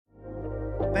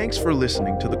Thanks for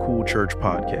listening to the Cool Church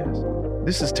Podcast.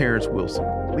 This is Terrence Wilson,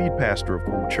 lead pastor of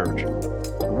Cool Church.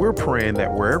 We're praying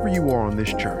that wherever you are on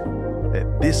this journey,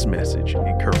 that this message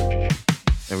encourages you.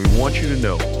 And we want you to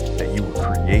know that you were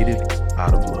created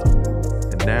out of love.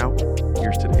 And now,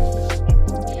 here's today's message.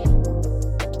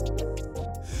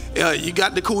 You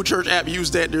got the Cool Church app.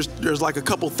 Use that. There's like a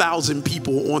couple thousand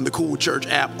people on the Cool Church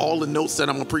app. All the notes that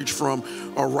I'm going to preach from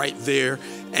are right there.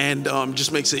 And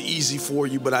just makes it easy for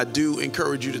you. But I do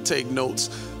encourage you to take notes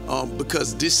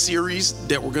because this series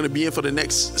that we're going to be in for the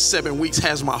next 7 weeks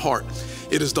has my heart.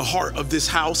 It is the heart of this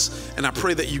house, and I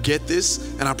pray that you get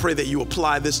this, and I pray that you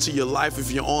apply this to your life. If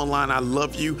you're online, I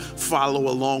love you. Follow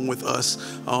along with us.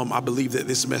 I believe that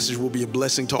this message will be a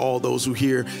blessing to all those who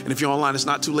hear. And if you're online, it's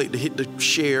not too late to hit the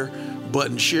share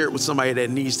button. Share it with somebody that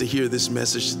needs to hear this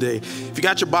message today. If you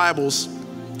got your Bibles,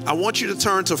 I want you to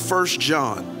turn to 1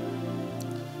 John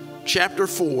chapter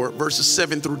 4, verses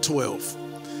 7 through 12.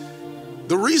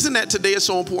 The reason that today is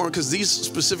so important because these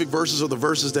specific verses are the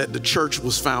verses that the church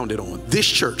was founded on. This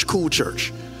church, Cool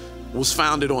Church, was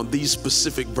founded on these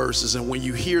specific verses. And when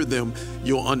you hear them,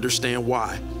 you'll understand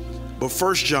why. But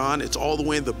 1 John, it's all the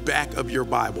way in the back of your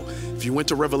Bible. If you went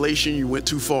to Revelation, you went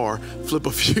too far. Flip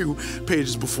a few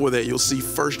pages before that, you'll see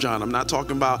 1 John. I'm not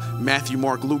talking about Matthew,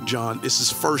 Mark, Luke, John. This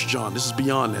is 1 John. This is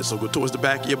beyond that. So go towards the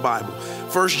back of your Bible.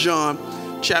 1 John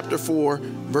chapter 4,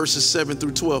 verses 7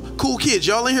 through 12. Cool kids,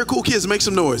 y'all in here? Cool kids, make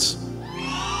some noise.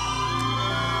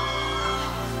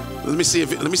 Let me see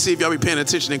if y'all be paying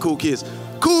attention. And cool kids,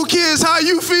 how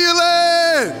you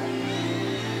feeling?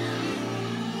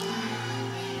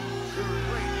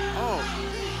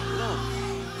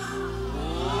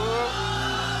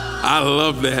 I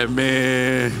love that,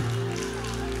 man.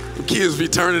 The kids be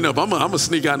turning up. I'm gonna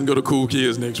sneak out and go to Cool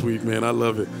Kids next week, man. I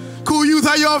love it. Cool youth,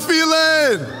 how y'all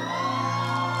feeling?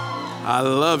 I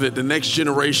love it. The next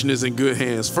generation is in good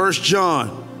hands. 1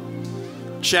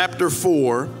 John chapter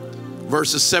 4,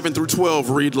 verses 7 through 12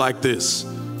 read like this.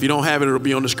 If you don't have it, it'll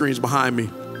be on the screens behind me.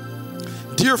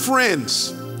 Dear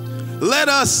friends, let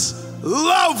us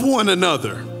love one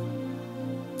another.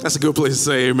 That's a good place to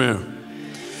say amen.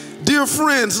 Dear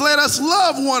friends, let us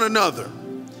love one another,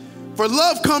 for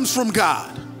love comes from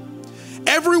God.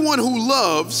 Everyone who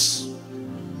loves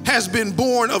has been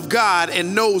born of God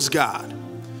and knows God.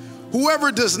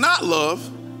 Whoever does not love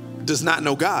does not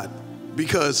know God,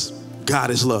 because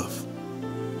God is love.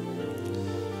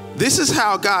 This is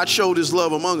how God showed his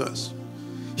love among us.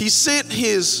 He sent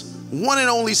his one and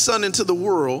only Son into the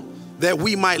world that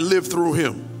we might live through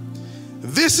him.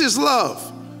 This is love.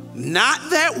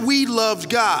 Not that we loved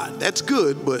God. That's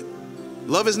good, but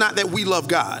love is not that we love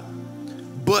God,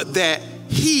 but that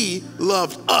he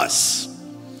loved us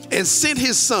and sent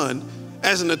his Son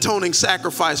as an atoning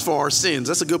sacrifice for our sins.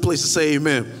 That's a good place to say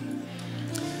amen.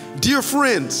 Dear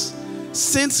friends,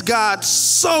 since God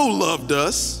so loved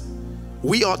us,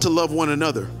 we ought to love one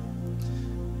another.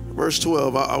 Verse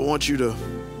 12, I want you to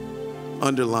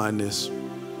underline this.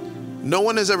 No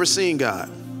one has ever seen God,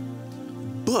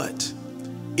 but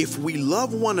if we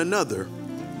love one another,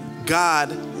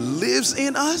 God lives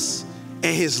in us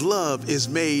and his love is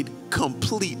made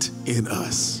complete in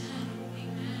us.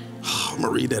 I'm going to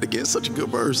read that again. Such a good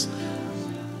verse.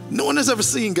 No one has ever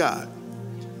seen God.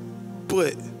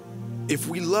 But if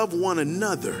we love one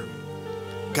another,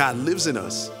 God lives in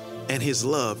us and his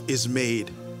love is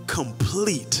made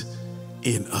complete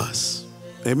in us.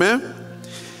 Amen?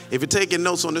 If you're taking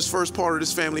notes on this first part of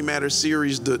this Family Matters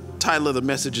series, the title of the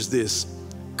message is this: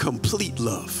 Complete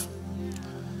Love.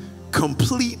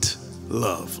 Complete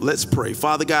love. Let's pray.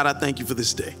 Father God, I thank you for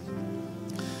this day.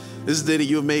 This is the day that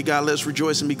you have made, God. Let's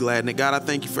rejoice and be glad in it. God, I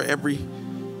thank you for every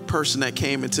person that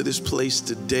came into this place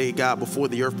today. God, before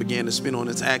the earth began to spin on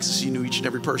its axis, you knew each and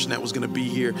every person that was going to be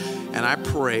here. And I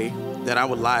pray that I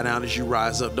would lie down as you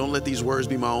rise up. Don't let these words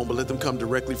be my own, but let them come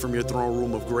directly from your throne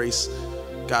room of grace.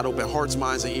 God, open hearts,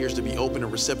 minds, and ears to be open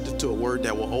and receptive to a word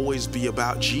that will always be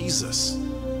about Jesus.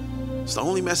 It's the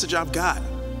only message I've got.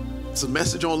 It's a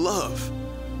message on love.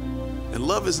 And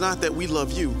love is not that we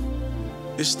love you.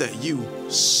 It's that you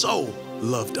so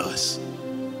loved us.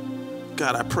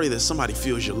 God, I pray that somebody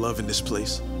feels your love in this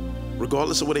place.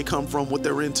 Regardless of where they come from, what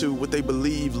they're into, what they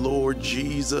believe, Lord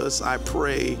Jesus, I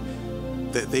pray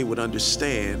that they would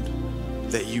understand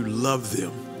that you love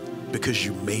them because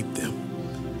you made them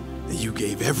and you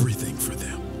gave everything for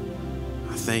them.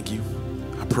 I thank you.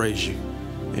 I praise you.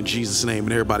 In Jesus' name.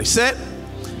 And everybody said?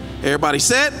 Everybody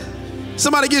said?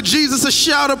 Somebody give Jesus a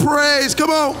shout of praise. Come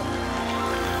on.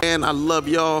 And I love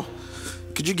y'all.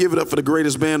 Could you give it up for the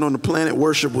greatest band on the planet?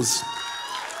 Worship was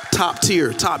top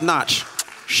tier, top notch.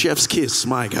 Chef's kiss,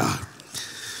 my God.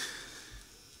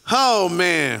 Oh,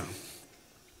 man.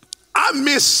 I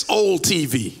miss old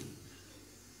TV.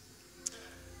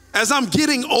 As I'm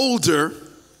getting older,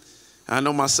 I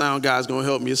know my sound guy's going to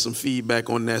help me with some feedback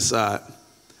on that side.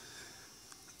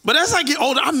 But as I get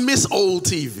older, I miss old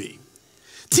TV.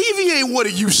 TV ain't what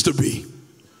it used to be.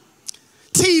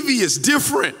 TV is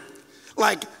different.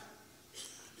 Like,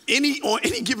 on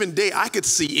any given day, I could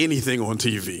see anything on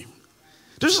TV.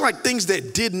 There's like things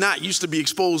that did not used to be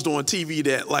exposed on TV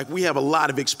that like we have a lot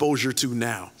of exposure to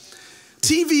now.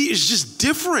 TV is just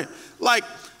different. Like,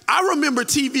 I remember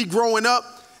TV growing up,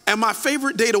 and my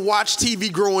favorite day to watch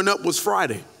TV growing up was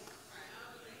Friday.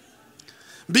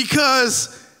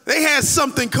 Because they had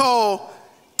something called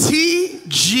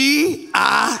TGIF.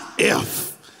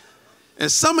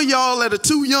 And some of y'all that are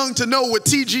too young to know what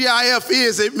TGIF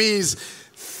is, it means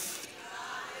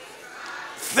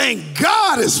thank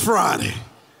God it's Friday.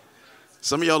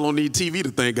 Some of y'all don't need TV to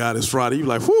thank God it's Friday. You're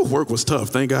like, whew, work was tough.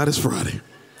 Thank God it's Friday.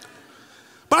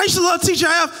 But I used to love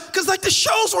TGIF because like the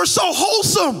shows were so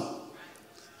wholesome.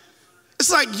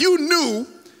 It's like you knew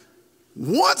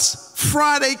once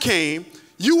Friday came,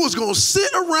 you was going to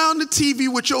sit around the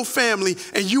TV with your family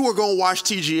and you were going to watch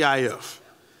TGIF.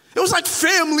 It was like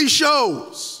family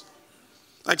shows.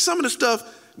 Like some of the stuff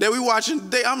that we watching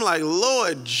today, I'm like,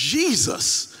 Lord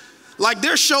Jesus. Like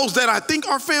there's shows that I think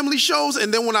are family shows,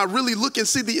 and then when I really look and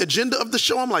see the agenda of the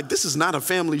show, I'm like, this is not a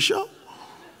family show.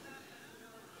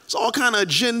 It's all kind of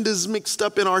agendas mixed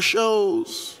up in our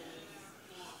shows.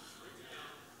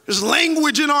 There's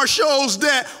language in our shows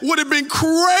that would have been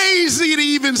crazy to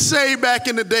even say back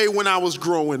in the day when I was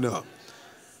growing up.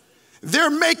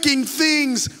 They're making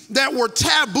things that were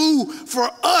taboo for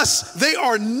us. They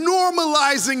are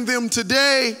normalizing them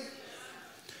today.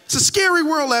 It's a scary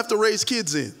world I have to raise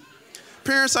kids in.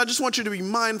 Parents, I just want you to be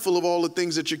mindful of all the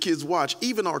things that your kids watch.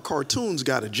 Even our cartoons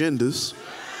got agendas.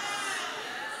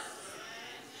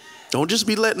 Don't just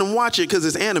be letting them watch it because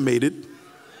it's animated.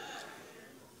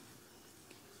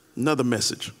 Another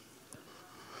message.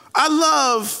 I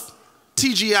love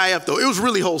TGIF though. It was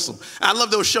really wholesome. I love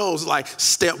those shows like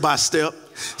Step by Step,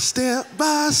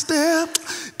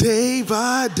 Day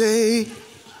by Day.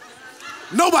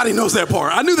 Nobody knows that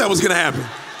part. I knew that was going to happen.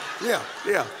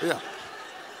 Yeah.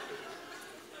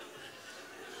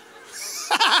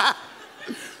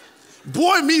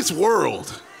 Boy Meets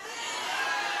World.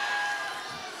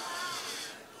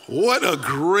 What a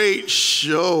great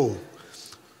show.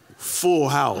 Full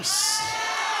House.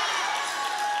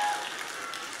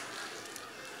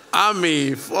 I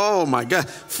mean, oh my God.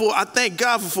 I thank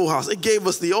God for Full House. It gave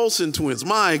us the Olsen twins.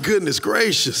 My goodness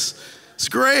gracious. It's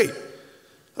great.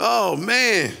 Oh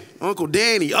man. Uncle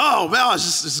Danny. Oh man,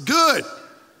 it's good.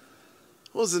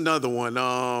 What was another one?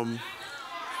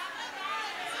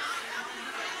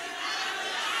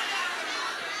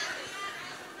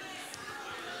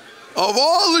 Of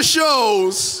all the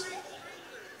shows,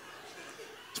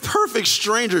 Perfect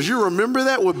Strangers. You remember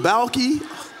that with Balky?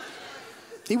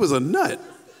 He was a nut.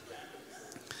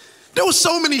 There were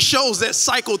so many shows that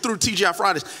cycled through TGI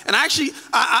Fridays. And I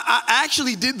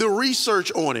actually did the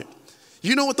research on it.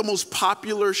 You know what the most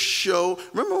popular show,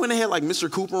 remember when they had like Mr.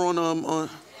 Cooper on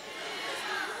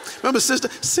remember Sister?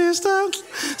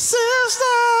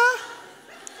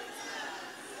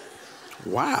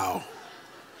 Wow.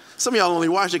 Some of y'all only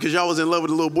watched it because y'all was in love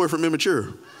with a little boy from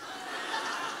Immature.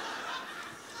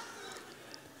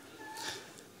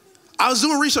 I was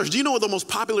doing research. Do you know what the most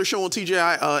popular show on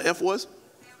TGIF was?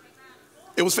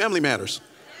 It was Family Matters.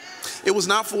 It was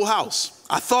not Full House.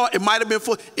 I thought it might have been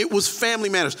Full. It was Family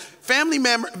Matters. Family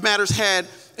Matters had,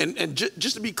 and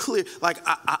just to be clear, like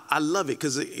I love it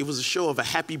because it was a show of a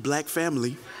happy black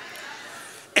family.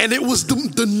 And it was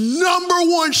the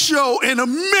number one show in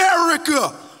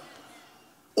America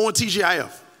on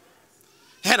TGIF.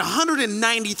 It had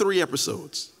 193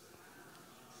 episodes.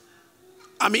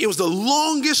 I mean, it was the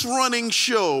longest running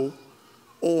show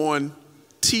on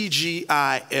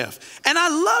TGIF. And I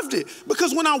loved it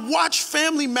because when I watched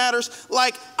Family Matters,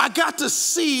 like I got to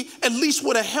see at least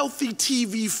what a healthy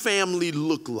TV family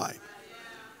looked like.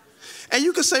 And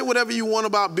you can say whatever you want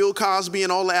about Bill Cosby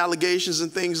and all the allegations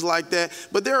and things like that,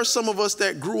 but there are some of us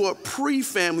that grew up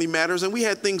pre-Family Matters and we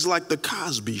had things like The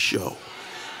Cosby Show.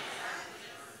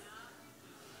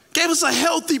 Gave us a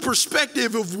healthy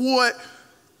perspective of what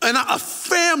a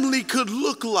family could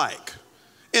look like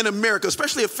in America,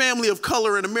 especially a family of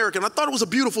color in America. And I thought it was a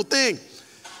beautiful thing.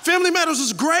 Family Matters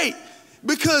was great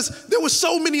because there were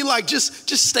so many like just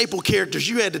staple characters.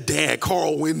 You had the dad,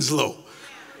 Carl Winslow.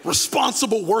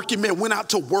 Responsible working man, went out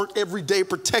to work every day,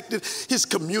 protected his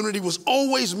community, was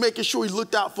always making sure he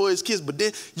looked out for his kids. But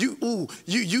then you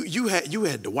had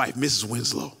the wife, Mrs.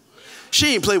 Winslow.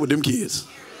 She ain't play with them kids.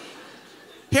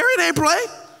 Harriet ain't play.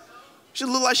 She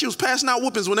looked like she was passing out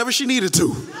whoopings whenever she needed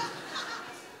to.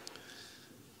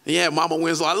 And yeah, Mama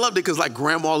Winslow, I loved it because like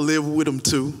grandma lived with them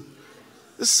too.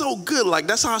 It's so good. Like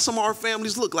that's how some of our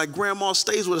families look. Like grandma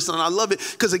stays with us, and I love it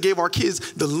because it gave our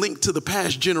kids the link to the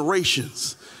past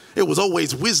generations. It was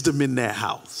always wisdom in that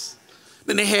house.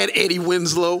 Then they had Eddie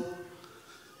Winslow.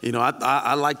 You know,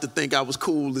 I like to think I was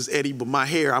cool as Eddie, but my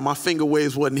finger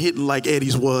waves wasn't hitting like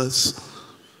Eddie's was.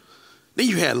 Then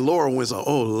you had Laura Winslow.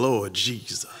 Oh, Lord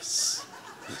Jesus.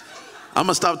 I'm going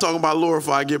to stop talking about Laura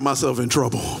before I get myself in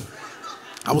trouble.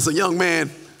 I was a young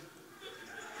man.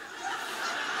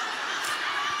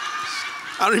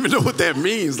 I don't even know what that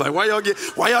means. Like, why y'all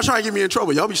trying to get me in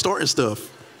trouble? Y'all be starting stuff.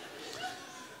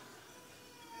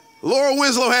 Laura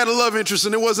Winslow had a love interest,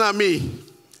 and it was not me.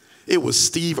 It was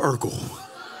Steve Urkel.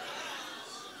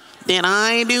 Did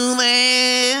I do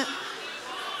that?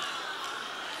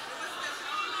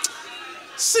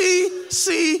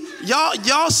 See,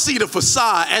 y'all see the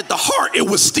facade. At the heart, it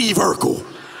was Steve Urkel.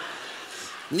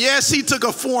 Yes, he took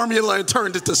a formula and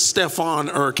turned it to Stefan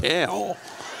Urkel.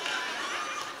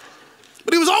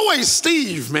 But he was always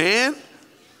Steve, man.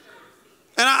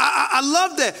 And I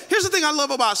love that. Here's the thing I love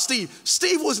about Steve.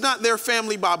 Steve was not their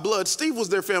family by blood. Steve was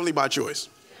their family by choice.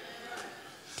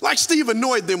 Like Steve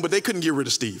annoyed them, but they couldn't get rid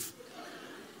of Steve.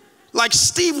 Like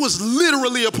Steve was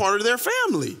literally a part of their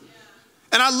family.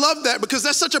 And I love that because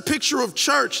that's such a picture of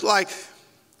church. Like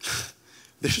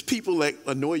there's people that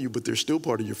annoy you, but they're still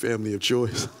part of your family of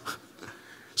choice.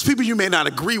 There's people you may not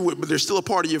agree with, but they're still a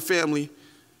part of your family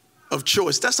of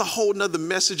choice. That's a whole nother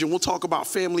message, and we'll talk about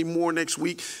family more next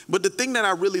week. But the thing that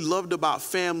I really loved about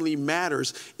Family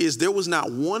Matters is there was not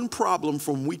one problem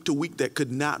from week to week that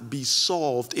could not be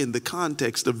solved in the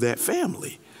context of that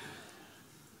family.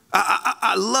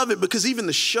 I love it because even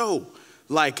the show,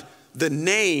 like the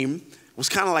name was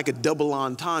kind of like a double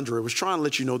entendre. It was trying to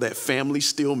let you know that families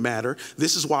still matter.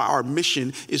 This is why our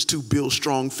mission is to build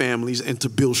strong families and to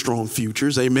build strong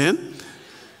futures. Amen.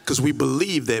 Because we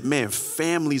believe that, man,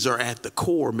 families are at the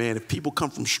core, man. If people come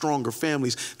from stronger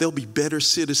families, they'll be better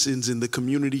citizens in the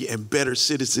community and better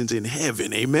citizens in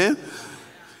heaven. Amen?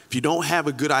 If you don't have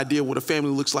a good idea what a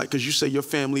family looks like because you say your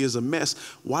family is a mess,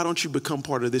 why don't you become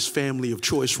part of this family of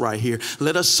choice right here?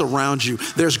 Let us surround you.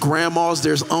 There's grandmas,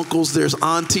 there's uncles, there's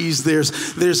aunties,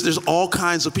 there's all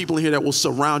kinds of people in here that will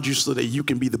surround you so that you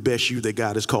can be the best you that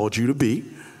God has called you to be.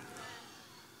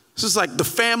 So it's like the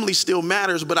family still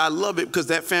matters, but I love it because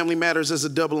that family matters as a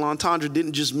double entendre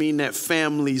didn't just mean that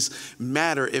families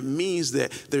matter. It means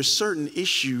that there's certain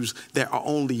issues that are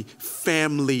only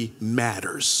family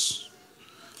matters.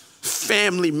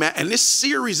 And this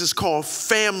series is called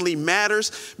Family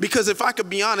Matters because if I could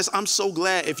be honest, I'm so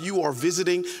glad if you are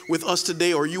visiting with us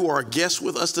today or you are a guest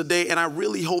with us today, and I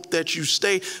really hope that you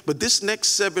stay. But this next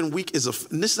 7 weeks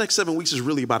is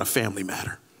really about a family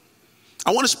matter.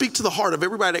 I want to speak to the heart of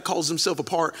everybody that calls himself a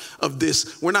part of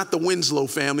this. We're not the Winslow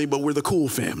family, but we're the cool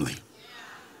family.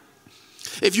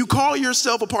 If you call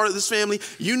yourself a part of this family,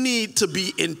 you need to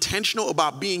be intentional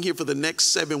about being here for the next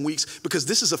 7 weeks because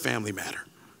this is a family matter.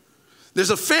 There's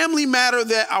a family matter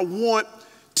that I want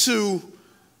to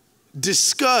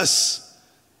discuss.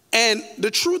 And the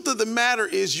truth of the matter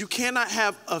is you cannot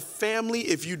have a family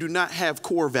if you do not have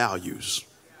core values.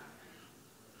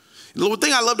 The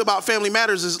thing I loved about Family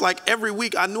Matters is like every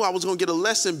week I knew I was going to get a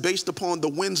lesson based upon the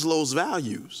Winslow's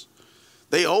values.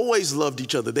 They always loved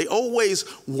each other. They always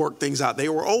worked things out. They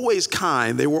were always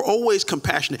kind. They were always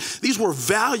compassionate. These were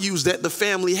values that the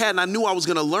family had, and I knew I was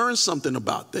going to learn something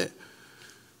about that.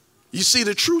 You see,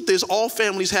 the truth is all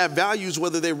families have values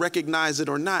whether they recognize it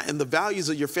or not, and the values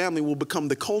of your family will become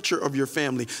the culture of your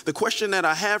family. The question that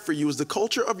I have for you is the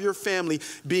culture of your family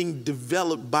being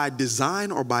developed by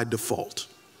design or by default?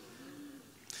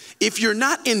 If you're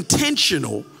not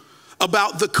intentional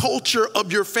about the culture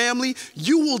of your family,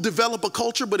 you will develop a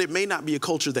culture, but it may not be a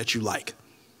culture that you like.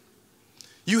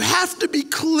 You have to be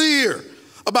clear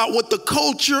about what the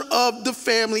culture of the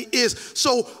family is.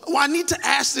 So I need to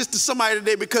ask this to somebody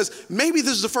today because maybe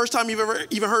this is the first time you've ever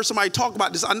even heard somebody talk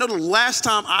about this. I know the last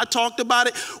time I talked about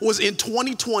it was in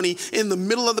 2020 in the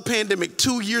middle of the pandemic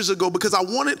 2 years ago because I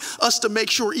wanted us to make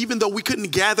sure even though we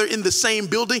couldn't gather in the same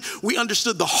building, we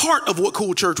understood the heart of what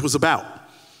Cool Church was about.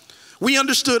 We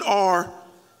understood our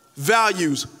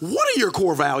values. What are your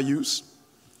core values?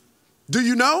 Do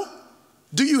you know?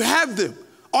 Do you have them?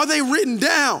 Are they written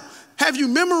down? Have you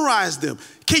memorized them?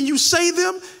 Can you say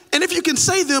them? And if you can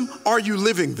say them, are you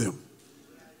living them?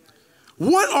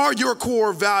 What are your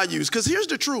core values? Because here's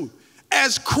the truth.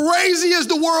 As crazy as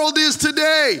the world is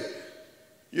today,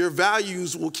 your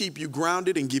values will keep you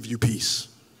grounded and give you peace.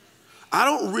 I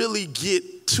don't really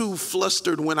get too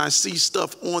flustered when I see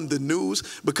stuff on the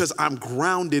news because I'm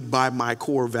grounded by my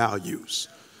core values.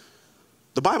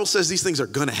 The Bible says these things are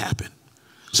going to happen.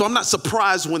 So I'm not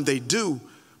surprised when they do,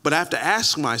 but I have to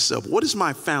ask myself, what is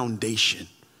my foundation?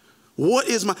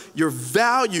 Your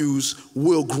values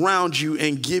will ground you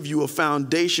and give you a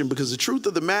foundation, because the truth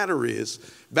of the matter is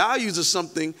values are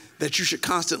something that you should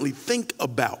constantly think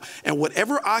about. And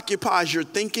whatever occupies your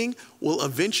thinking will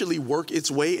eventually work its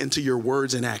way into your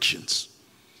words and actions.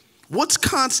 What's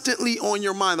constantly on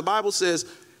your mind? The Bible says,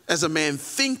 as a man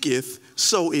thinketh,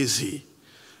 so is he.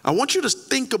 I want you to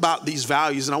think about these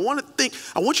values, and I want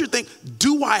you to think,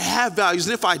 do I have values?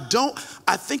 And if I don't,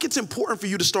 I think it's important for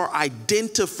you to start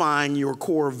identifying your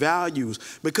core values,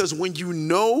 because when you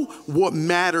know what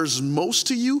matters most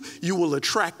to you, you will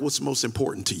attract what's most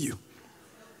important to you.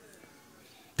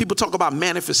 People talk about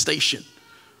manifestation.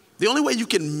 The only way you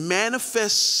can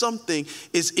manifest something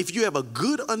is if you have a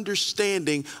good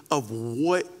understanding of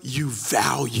what you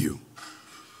value.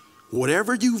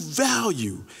 Whatever you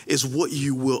value is what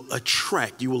you will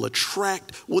attract. You will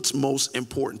attract what's most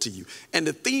important to you. And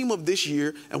the theme of this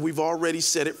year, and we've already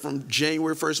said it from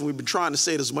January 1st, and we've been trying to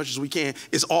say it as much as we can,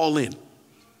 is all in.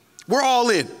 We're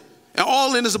all in. And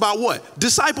all in is about what?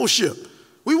 Discipleship.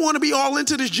 We want to be all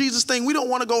into this Jesus thing. We don't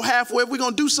want to go halfway. If we're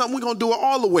going to do something, we're going to do it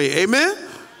all the way. Amen?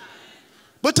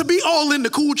 But to be all in the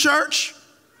Cool Church,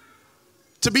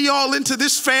 to be all into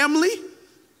this family,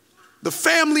 the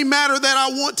family matter that I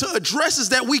want to address is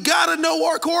that we got to know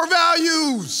our core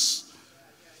values.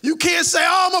 You can't say,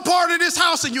 oh, I'm a part of this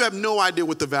house, and you have no idea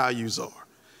what the values are.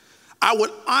 I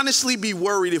would honestly be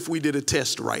worried if we did a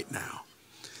test right now.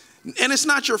 And it's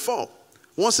not your fault.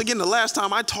 Once again, the last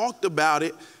time I talked about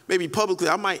it, maybe publicly,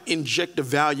 I might inject a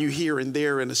value here and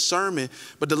there in a sermon.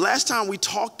 But the last time we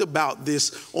talked about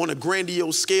this on a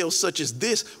grandiose scale such as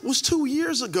this was 2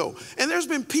 years ago. And there's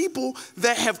been people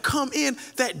that have come in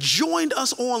that joined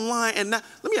us online. And now,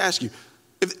 let me ask you,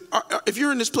 if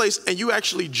you're in this place and you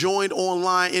actually joined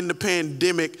online in the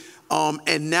pandemic,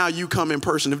 and now you come in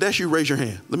person, if that's you, raise your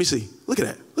hand. Let me see. Look at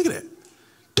that. Look at that.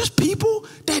 There's people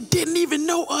that didn't even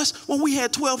know us when we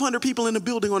had 1,200 people in the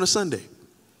building on a Sunday.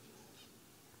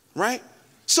 Right?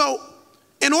 So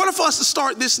in order for us to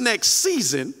start this next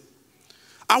season,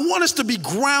 I want us to be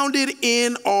grounded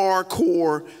in our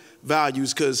core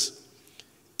values, because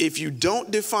if you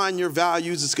don't define your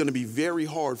values, it's going to be very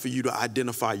hard for you to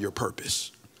identify your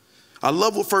purpose. I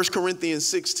love what 1 Corinthians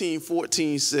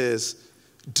 16:14 says,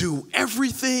 do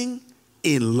everything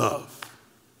in love.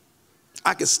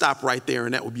 I could stop right there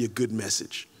and that would be a good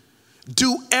message.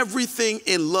 Do everything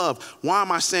in love. Why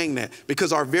am I saying that?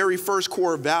 Because our very first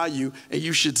core value, and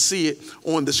you should see it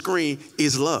on the screen,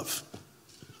 is love.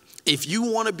 If you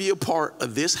want to be a part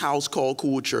of this house called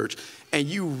Cool Church, and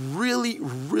you really,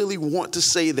 really want to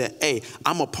say that, hey,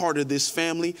 I'm a part of this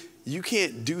family, you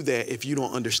can't do that if you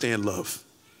don't understand love.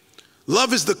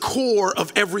 Love is the core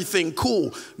of everything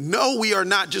cool. No, we are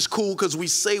not just cool because we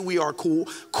say we are cool.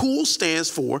 Cool stands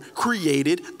for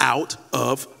created out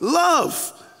of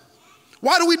love.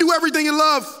 Why do we do everything in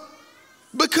love?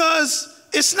 Because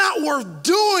it's not worth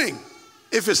doing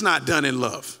if it's not done in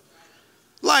love.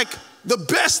 Like, the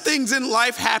best things in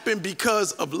life happen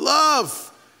because of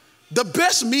love. The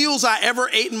best meals I ever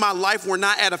ate in my life were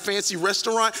not at a fancy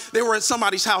restaurant. They were at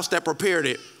somebody's house that prepared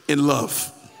it in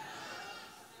love.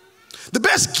 The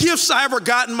best gifts I ever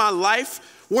got in my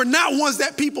life were not ones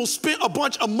that people spent a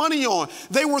bunch of money on.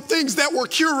 They were things that were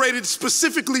curated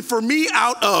specifically for me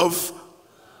out of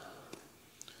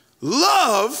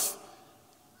love.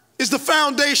 Is the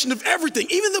foundation of everything.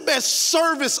 Even the best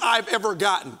service I've ever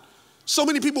gotten. So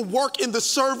many people work in the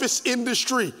service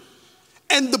industry.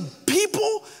 And the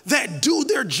people that do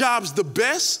their jobs the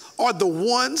best are the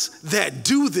ones that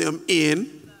do them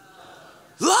in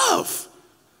love.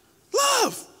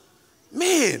 Love.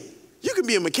 Man, you can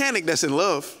be a mechanic that's in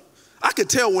love. I could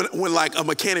tell when like a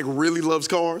mechanic really loves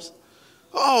cars.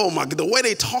 Oh my, the way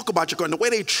they talk about your car and the way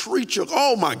they treat you.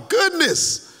 Oh my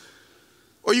goodness.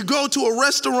 Or you go to a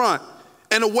restaurant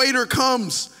and a waiter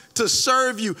comes to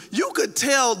serve you. You could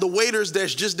tell the waiters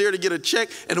that's just there to get a check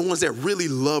and the ones that really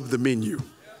love the menu.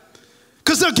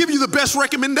 Because they'll give you the best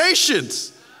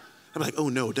recommendations. I'm like, oh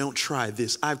no, don't try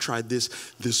this. I've tried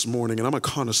this morning and I'm a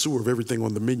connoisseur of everything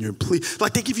on the menu. And please,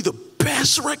 like they give you the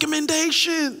best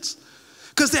recommendations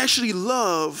because they actually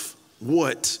love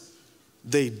what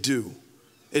they do.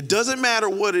 It doesn't matter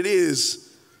what it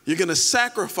is. You're going to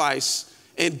sacrifice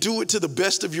and do it to the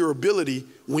best of your ability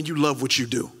when you love what you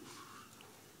do.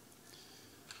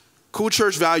 Cool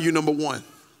Church value number 1.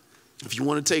 If you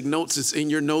want to take notes, it's in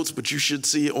your notes, but you should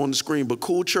see it on the screen. But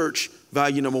Cool Church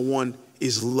value number 1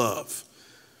 is love.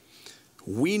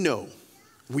 We know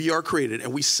we are created,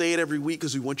 and we say it every week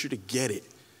because we want you to get it.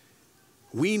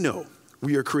 We know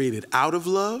we are created out of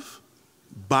love,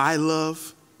 by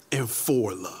love, and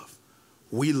for love.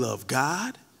 We love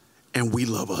God and we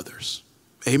love others.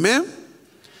 Amen?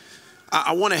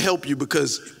 I want to help you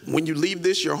because when you leave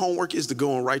this, your homework is to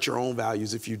go and write your own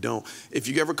values if you don't. If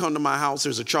you ever come to my house,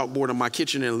 there's a chalkboard in my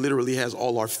kitchen and it literally has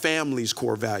all our family's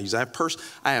core values. I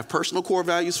have personal core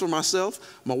values for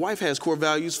myself. My wife has core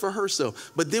values for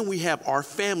herself. But then we have our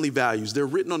family values. They're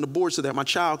written on the board so that my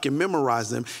child can memorize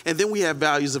them. And then we have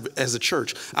values as a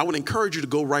church. I would encourage you to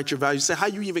go write your values. Say, how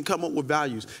you even come up with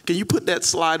values? Can you put that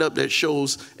slide up that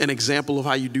shows an example of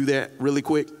how you do that really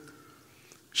quick?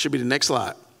 Should be the next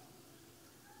slide.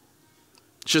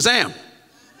 Shazam.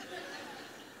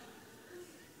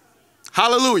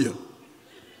 Hallelujah.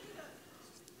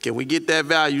 Can we get that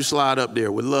value slide up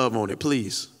there with love on it,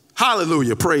 please?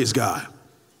 Hallelujah. Praise God.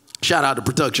 Shout out to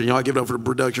production. Y'all give it up for the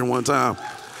production one time.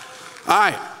 All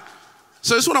right.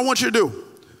 So this is what I want you to do.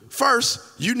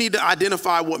 First, you need to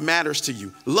identify what matters to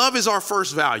you. Love is our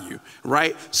first value,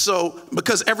 right? So,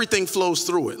 because everything flows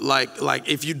through it. Like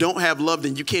if you don't have love,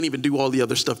 then you can't even do all the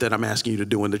other stuff that I'm asking you to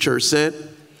do. And the church said,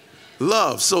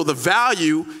 love. So the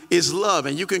value is love.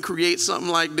 And you can create something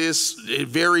like this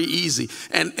very easy.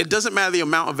 And it doesn't matter the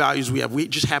amount of values we have. We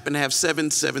just happen to have 7.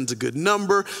 7's a good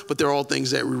number, but they're all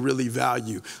things that we really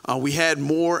value. We had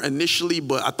more initially,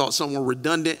 but I thought some were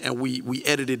redundant and we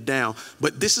edited down.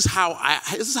 But this is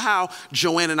how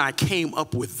Joanne and I came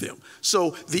up with them.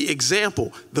 So the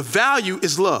example, the value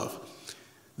is love.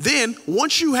 Then,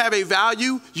 once you have a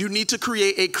value, you need to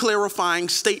create a clarifying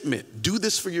statement. Do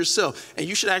this for yourself. And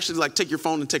you should actually take your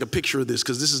phone and take a picture of this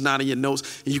because this is not in your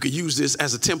notes. And you could use this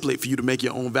as a template for you to make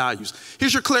your own values.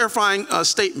 Here's your clarifying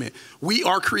statement. We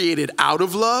are created out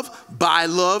of love, by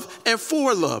love, and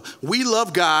for love. We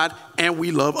love God and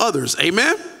we love others.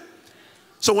 Amen?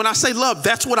 So when I say love,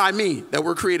 that's what I mean. That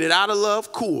we're created out of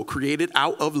love, cool. Created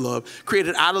out of love,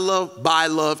 created out of love, by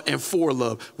love, and for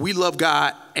love. We love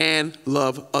God and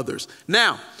love others.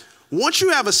 Now, once you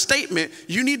have a statement,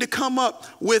 you need to come up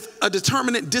with a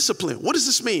determinate discipline. What does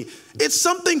this mean? It's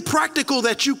something practical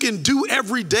that you can do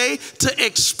every day to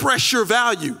express your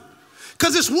value.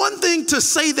 Because it's one thing to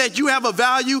say that you have a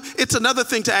value. It's another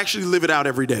thing to actually live it out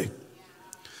every day.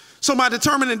 So my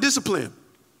determinate discipline.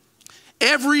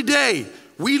 Every day,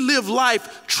 we live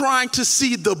life trying to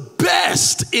see the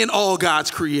best in all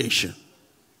God's creation.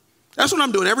 That's what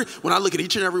I'm doing. When I look at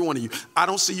each and every one of you, I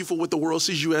don't see you for what the world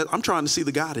sees you as. I'm trying to see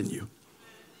the God in you.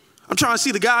 I'm trying to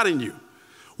see the God in you.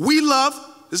 We love,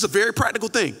 this is a very practical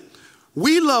thing.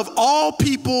 We love all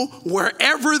people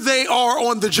wherever they are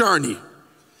on the journey.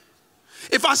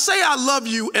 If I say I love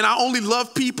you and I only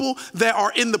love people that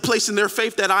are in the place in their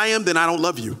faith that I am, then I don't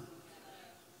love you.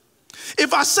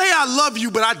 If I say I love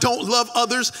you, but I don't love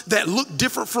others that look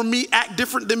different from me, act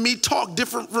different than me, talk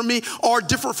different from me, are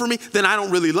different from me, then I don't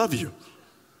really love you.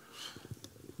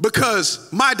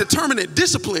 Because my determinate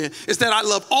discipline is that I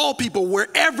love all people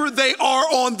wherever they are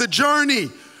on the journey.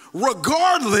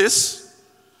 Regardless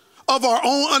of our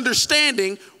own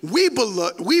understanding, we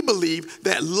believe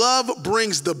that love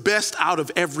brings the best out of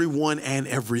everyone and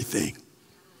everything.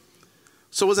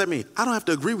 So what does that mean? I don't have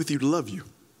to agree with you to love you.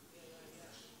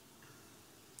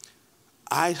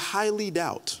 I highly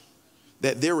doubt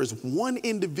that there is one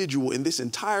individual in this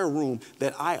entire room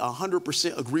that I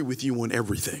 100% agree with you on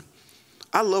everything.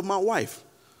 I love my wife.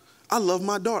 I love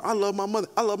my daughter. I love my mother.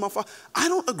 I love my father. I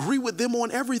don't agree with them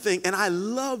on everything, and I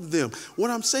love them.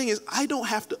 What I'm saying is I don't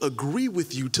have to agree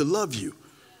with you to love you.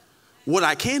 What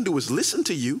I can do is listen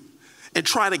to you and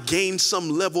try to gain some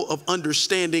level of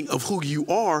understanding of who you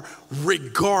are,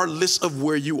 regardless of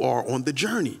where you are on the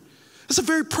journey. It's a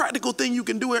very practical thing you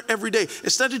can do every day.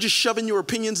 Instead of just shoving your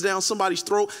opinions down somebody's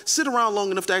throat, sit around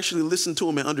long enough to actually listen to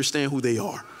them and understand who they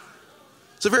are.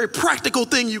 It's a very practical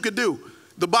thing you could do.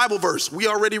 The Bible verse, we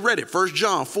already read it, 1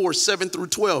 John 4, 7 through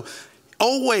 12.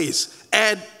 Always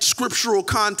add scriptural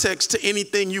context to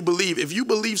anything you believe. If you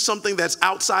believe something that's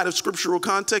outside of scriptural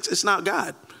context, it's not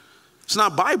God. It's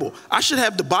not Bible. I should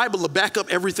have the Bible to back up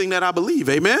everything that I believe.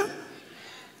 Amen?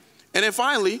 And then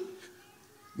finally,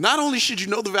 not only should you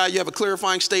know the value, you have a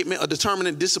clarifying statement, a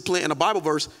determinate discipline, and a Bible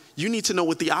verse, you need to know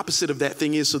what the opposite of that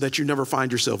thing is so that you never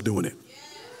find yourself doing it.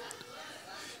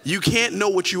 You can't know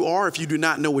what you are if you do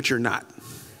not know what you're not.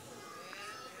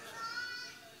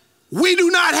 We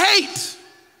do not hate.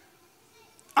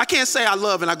 I can't say I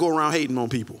love and I go around hating on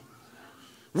people.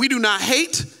 We do not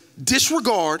hate,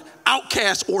 disregard,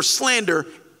 outcast, or slander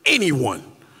anyone.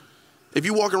 If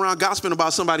you walk around gossiping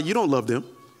about somebody, you don't love them.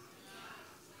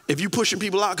 If you pushing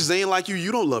people out because they ain't like you,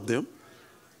 you don't love them.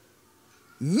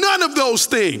 None of those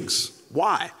things.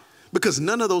 Why? Because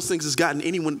none of those things has gotten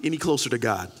anyone any closer to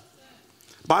God.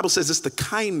 The Bible says it's the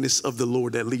kindness of the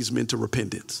Lord that leads men to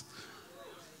repentance.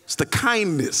 It's the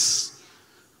kindness.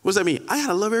 What does that mean? I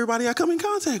gotta love everybody I come in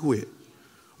contact with,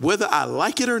 whether I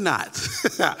like it or not.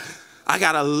 I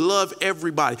gotta love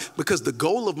everybody because the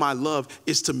goal of my love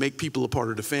is to make people a part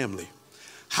of the family.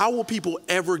 How will people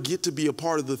ever get to be a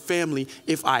part of the family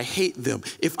if I hate them,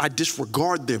 if I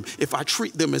disregard them, if I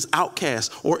treat them as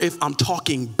outcasts, or if I'm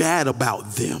talking bad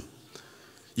about them?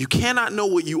 You cannot know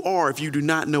what you are if you do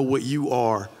not know what you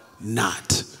are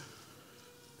not.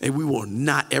 And we will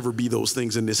not ever be those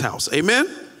things in this house. Amen?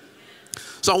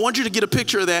 So I want you to get a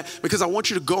picture of that because I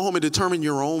want you to go home and determine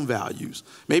your own values.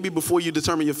 Maybe before you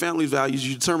determine your family's values,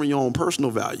 you determine your own personal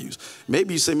values.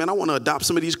 Maybe you say, man, I want to adopt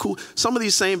some of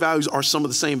these same values are some of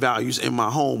the same values in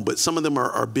my home, but some of them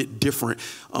are a bit different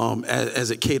as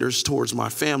it caters towards my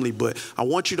family. But I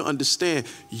want you to understand,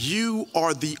 you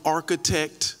are the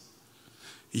architect.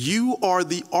 You are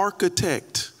the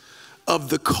architect of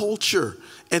the culture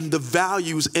and the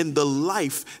values and the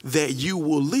life that you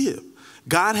will live.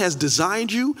 God has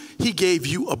designed you. He gave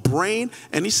you a brain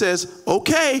and he says,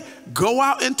 okay, go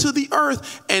out into the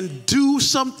earth and do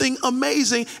something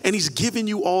amazing. And he's given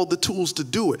you all the tools to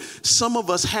do it. Some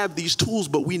of us have these tools,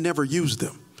 but we never use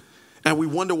them. And we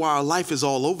wonder why our life is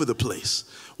all over the place.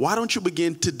 Why don't you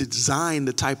begin to design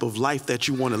the type of life that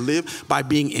you want to live by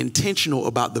being intentional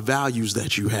about the values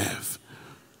that you have?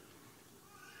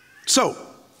 So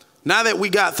now that we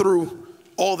got through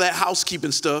all that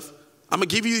housekeeping stuff, I'm going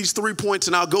to give you these 3 points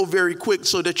and I'll go very quick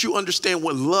so that you understand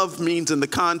what love means in the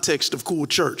context of Cool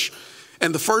Church.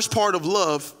 And the first part of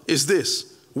love is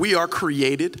this: we are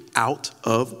created out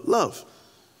of love.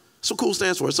 That's what Cool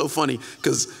stands for. It's so funny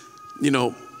because,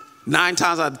 9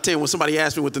 times out of 10 when somebody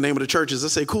asks me what the name of the church is, I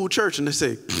say Cool Church, and they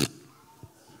say,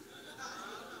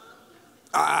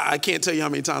 I can't tell you how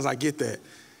many times I get that.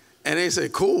 And they say,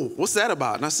 cool, what's that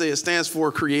about? And I say, it stands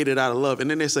for created out of love.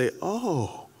 And then they say,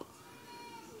 oh.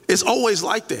 It's always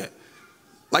like that.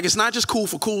 Like, it's not just cool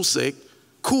for cool's sake.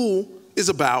 Cool is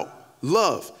about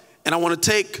love. And I want to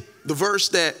take the verse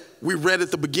that we read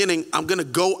at the beginning. I'm going to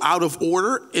go out of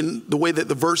order in the way that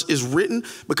the verse is written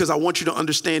because I want you to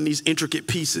understand these intricate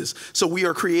pieces. So we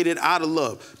are created out of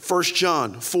love. 1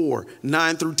 John 4,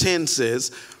 9 through 10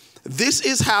 says, this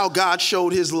is how God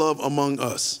showed his love among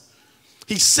us.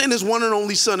 He sent his one and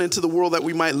only son into the world that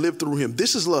we might live through him.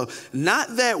 This is love.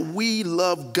 Not that we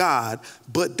love God,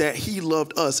 but that he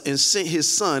loved us and sent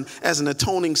his son as an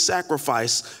atoning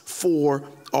sacrifice for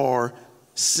our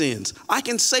sins. I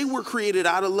can say we're created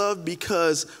out of love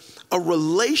because a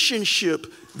relationship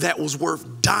that was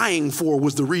worth dying for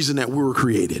was the reason that we were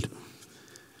created.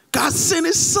 God sent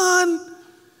his son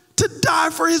to die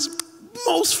for his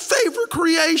most favorite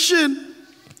creation,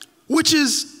 which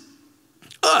is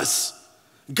us.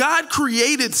 God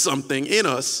created something in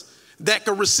us that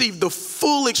can receive the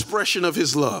full expression of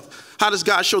his love. How does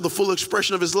God show the full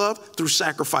expression of his love? Through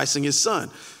sacrificing his son.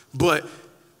 But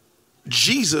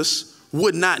Jesus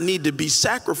would not need to be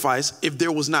sacrificed if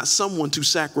there was not someone to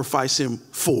sacrifice him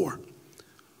for.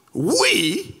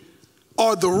 We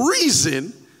are the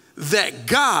reason that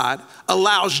God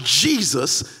allows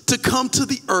Jesus to come to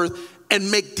the earth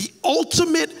and make the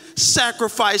ultimate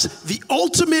sacrifice, the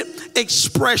ultimate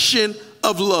expression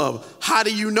of love. How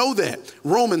do you know that?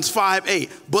 Romans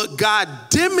 5:8. But God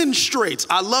demonstrates.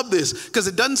 I love this because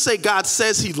it doesn't say God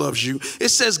says he loves you. It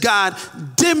says God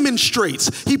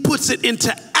demonstrates. He puts it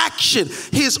into action.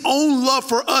 His own love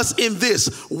for us in this: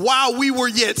 while we were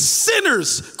yet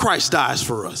sinners, Christ dies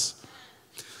for us.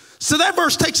 So that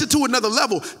verse takes it to another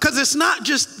level because it's not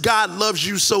just God loves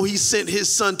you so he sent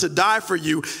his son to die for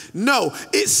you. No,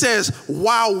 it says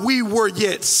while we were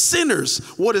yet sinners.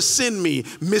 What does sin mean?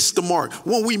 Miss the mark.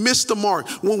 When we missed the mark,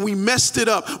 when we messed it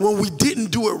up, when we didn't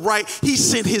do it right, he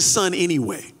sent his son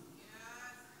anyway.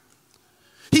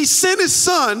 He sent his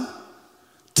son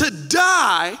to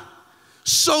die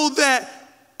so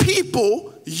that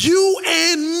people, you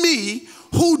and me,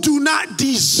 who do not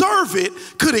deserve it,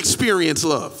 could experience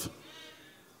love.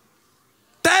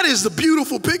 That is the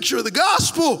beautiful picture of the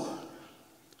gospel.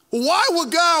 Why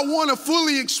would God want to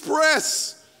fully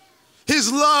express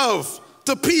his love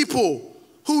to people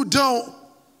who don't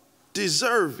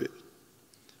deserve it?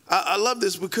 I love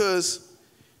this because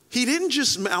he didn't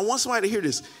just, I want somebody to hear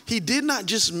this. He did not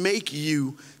just make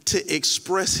you to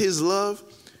express his love.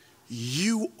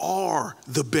 You are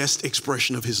the best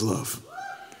expression of his love.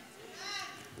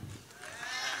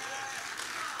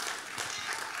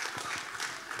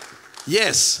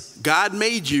 Yes, God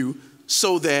made you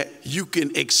so that you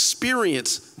can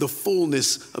experience the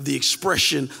fullness of the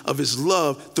expression of his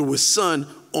love through his son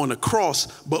on a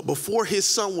cross. But before his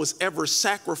son was ever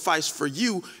sacrificed for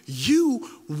you, you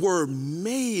were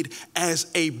made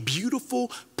as a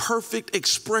beautiful, perfect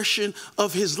expression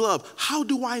of his love. How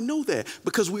do I know that?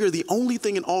 Because we are the only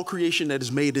thing in all creation that is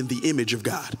made in the image of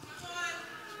God.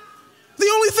 The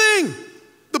only thing.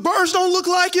 The birds don't look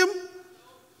like him.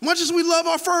 Much as we love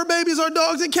our fur babies, our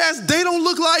dogs and cats, they don't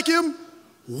look like him.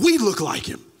 We look like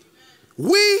him.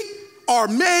 We are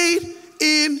made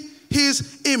in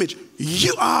his image.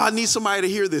 I need somebody to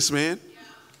hear this, man.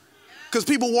 Because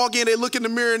people walk in, they look in the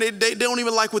mirror, and they don't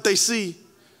even like what they see.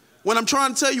 When I'm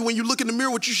trying to tell you, when you look in the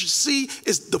mirror, what you should see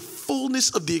is the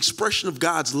fullness of the expression of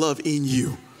God's love in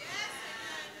you.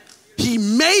 He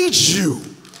made you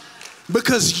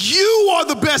because you are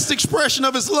the best expression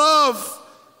of his love.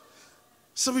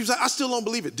 Some people say, I still don't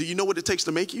believe it. Do you know what it takes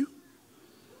to make you?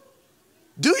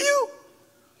 Do you?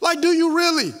 Like, do you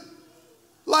really?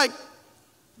 Like,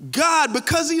 God,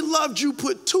 because he loved you,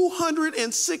 put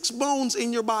 206 bones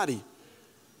in your body.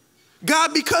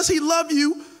 God, because he loved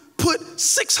you, put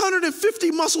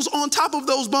 650 muscles on top of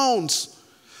those bones.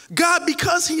 God,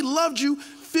 because he loved you,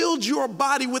 filled your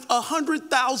body with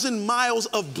 100,000 miles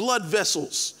of blood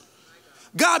vessels.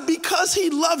 God, because he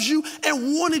loves you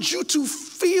and wanted you to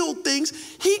feel things,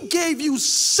 he gave you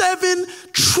 7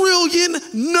 trillion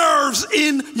nerves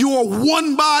in your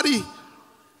one body.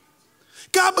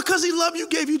 God, because he loved you,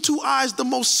 gave you 2 eyes, the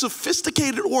most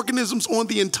sophisticated organisms on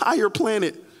the entire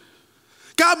planet.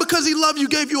 God, because he loved you,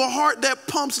 gave you a heart that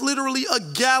pumps literally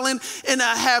 1.5 gallons,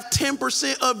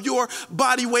 10% of your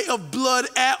body weight of blood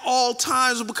at all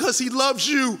times because he loves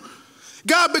you.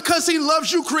 God, because he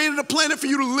loves you, created a planet for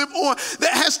you to live on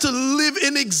that has to live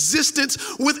in existence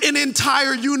with an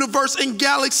entire universe and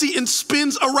galaxy and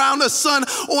spins around a sun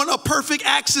on a perfect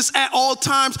axis at all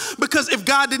times. Because if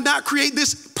God did not create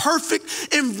this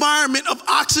perfect environment of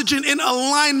oxygen in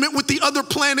alignment with the other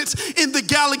planets in the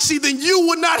galaxy, then you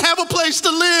would not have a place to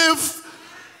live.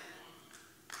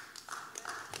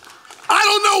 I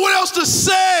don't know what else to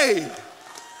say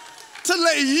to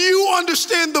let you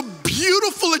understand the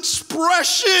beautiful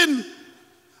expression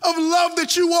of love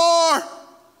that you are.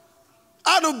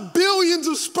 Out of billions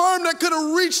of sperm that could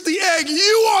have reached the egg,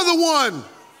 you are the one.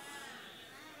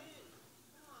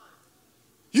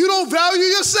 You don't value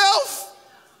yourself?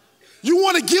 You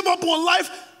want to give up on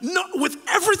life? No, with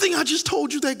everything I just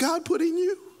told you that God put in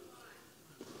you.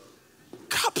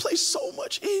 God placed so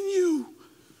much in you.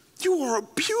 You are a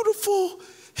beautiful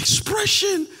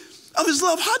expression of his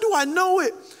love. How do I know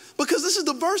it? Because this is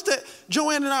the verse that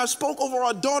Joanne and I spoke over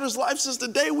our daughter's life since the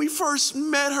day we first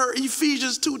met her,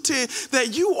 Ephesians 2:10,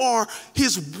 that you are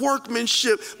his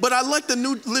workmanship. But I like the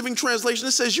New Living Translation.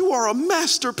 It says you are a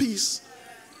masterpiece.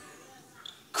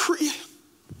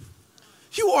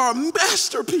 You are a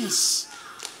masterpiece.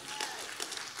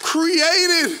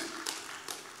 Created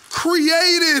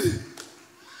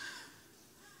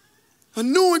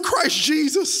anew in Christ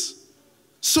Jesus,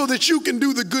 so that you can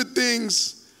do the good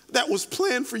things that was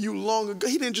planned for you long ago.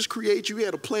 He didn't just create you, he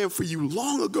had a plan for you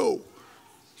long ago.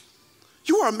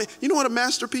 You know what a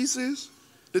masterpiece is?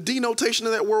 The denotation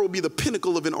of that word would be the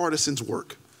pinnacle of an artisan's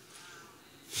work.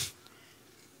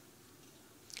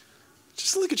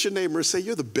 Just look at your neighbor and say,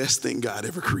 you're the best thing God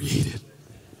ever created.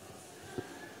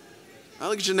 I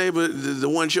look at your neighbor, the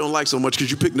ones you don't like so much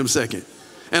because you picked them second,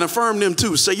 and affirm them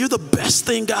too. Say, you're the best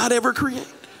thing God ever created.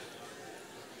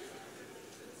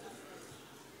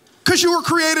 Because you were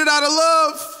created out of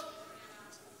love.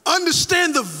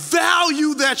 Understand the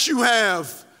value that you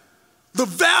have. The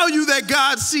value that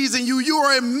God sees in you. You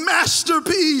are a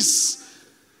masterpiece.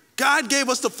 God gave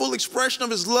us the full expression of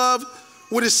his love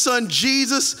with his son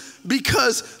Jesus,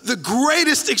 because the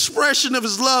greatest expression of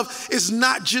his love is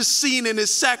not just seen in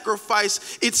his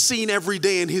sacrifice, it's seen every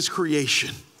day in his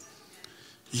creation.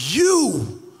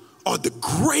 You are the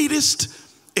greatest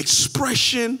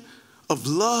expression of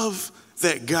love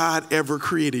that God ever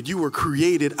created. You were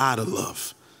created out of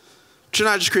love. But you're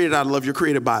not just created out of love, you're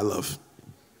created by love.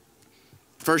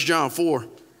 1 John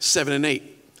 4:7-8.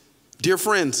 Dear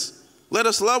friends, let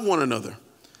us love one another,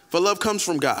 for love comes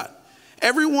from God.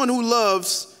 Everyone who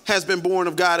loves has been born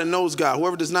of God and knows God.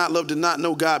 Whoever does not love did not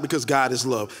know God, because God is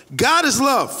love. God is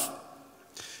love.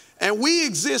 And we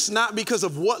exist not because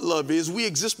of what love is, we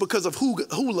exist because of who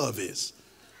love is.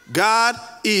 God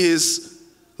is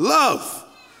love.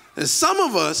 And some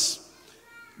of us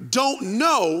don't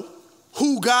know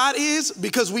who God is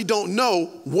because we don't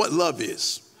know what love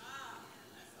is.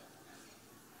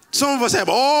 Some of us have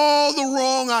all the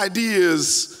wrong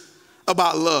ideas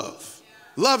about love.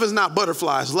 Love is not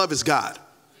butterflies. Love is God.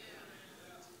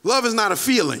 Love is not a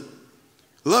feeling.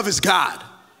 Love is God.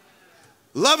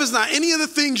 Love is not any of the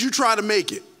things you try to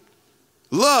make it.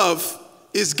 Love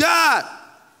is God.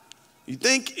 You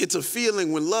think it's a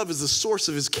feeling when love is the source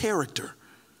of his character.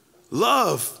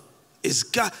 Love is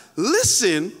God.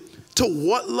 Listen to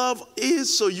what love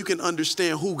is so you can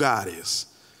understand who God is.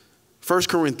 1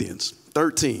 Corinthians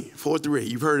 13, 4-8.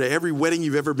 You've heard of every wedding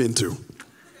you've ever been to.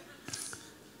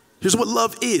 Here's what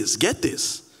love is. Get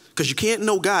this. Because you can't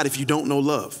know God if you don't know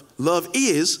love. Love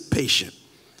is patient.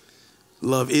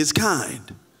 Love is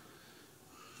kind.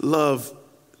 Love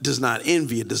does not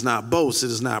envy, it does not boast, it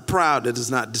is not proud, it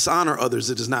does not dishonor others,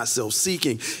 it is not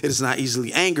self-seeking, it is not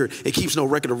easily angered, it keeps no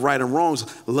record of right and wrongs.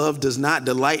 Love does not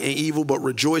delight in evil, but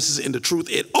rejoices in the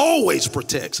truth. It always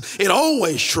protects, it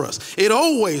always trusts, it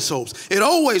always hopes, it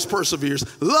always perseveres.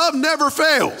 Love never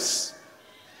fails.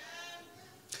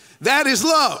 That is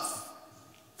love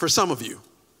for some of you.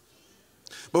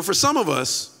 But for some of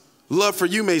us, love for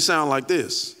you may sound like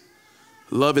this.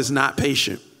 Love is not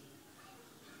patient.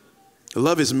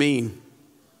 Love is mean.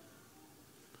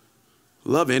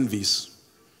 Love envies.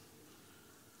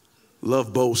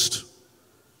 Love boasts.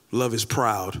 Love is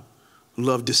proud.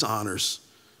 Love dishonors.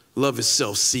 Love is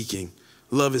self-seeking.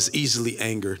 Love is easily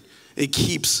angered. It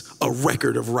keeps a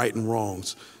record of right and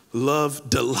wrongs. Love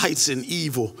delights in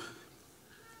evil,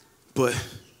 but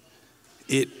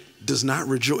it does not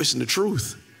rejoice in the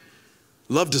truth.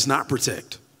 Love does not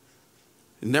protect.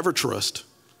 It never trusts.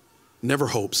 Never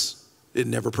hopes. It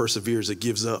never perseveres. It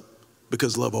gives up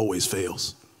because love always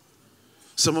fails.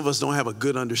 Some of us don't have a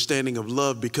good understanding of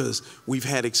love because we've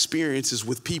had experiences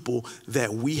with people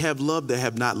that we have loved that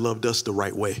have not loved us the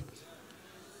right way.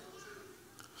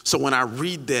 So when I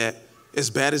read that, as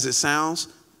bad as it sounds,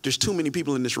 there's too many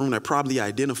people in this room that probably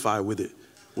identify with it,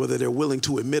 whether they're willing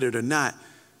to admit it or not,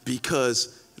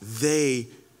 because they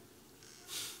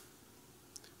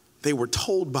were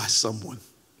told by someone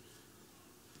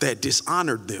that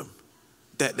dishonored them,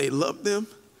 that they loved them,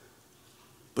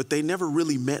 but they never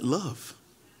really met love.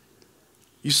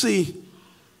 You see,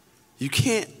 you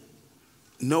can't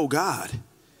know God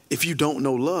if you don't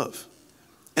know love.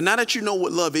 And now that you know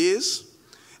what love is,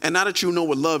 and now that you know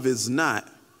what love is not,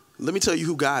 let me tell you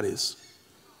who God is.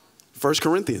 1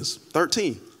 Corinthians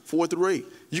 13, 4-8.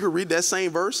 You can read that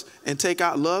same verse and take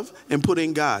out love and put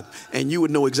in God, and you would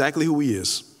know exactly who he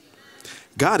is.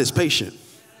 God is patient.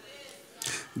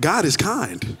 God is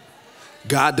kind.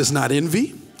 God does not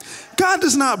envy. God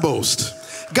does not boast.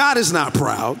 God is not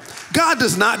proud. God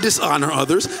does not dishonor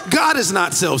others. God is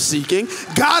not self-seeking.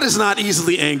 God is not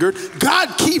easily angered.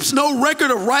 God keeps no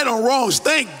record of right or wrongs.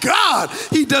 Thank God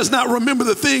he does not remember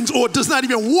the things, or does not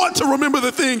even want to remember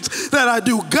the things that I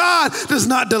do. God does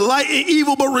not delight in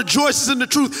evil, but rejoices in the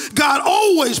truth. God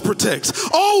always protects,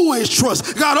 always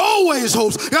trusts. God always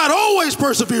hopes. God always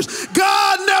perseveres.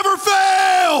 God never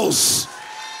fails.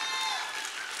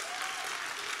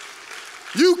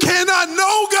 You cannot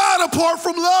know God apart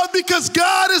from love because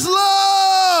God is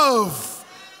love.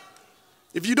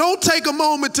 If you don't take a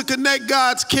moment to connect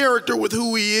God's character with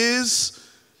who he is,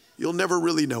 you'll never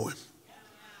really know him.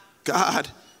 God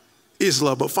is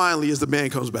love. But finally, as the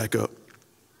band comes back up,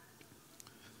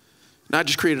 not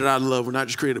just created out of love, we're not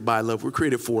just created by love, we're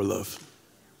created for love.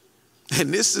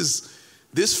 And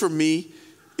this for me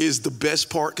is the best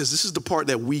part, because this is the part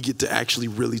that we get to actually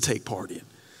really take part in.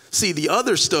 See, the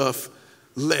other stuff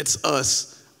lets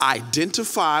us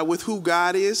identify with who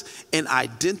God is and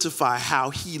identify how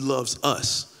he loves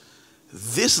us.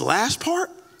 This last part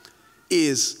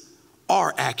is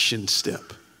our action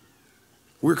step.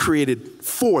 We're created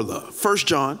for love. 1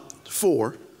 John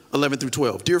 4,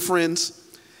 11-12. Dear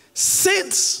friends,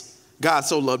 since God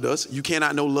so loved us, you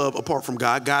cannot know love apart from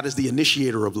God. God is the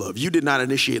initiator of love. You did not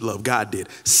initiate love, God did.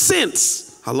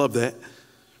 Since, I love that.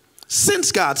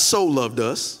 Since God so loved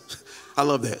us, I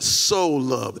love that. So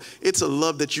loved. It's a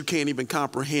love that you can't even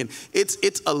comprehend.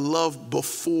 It's a love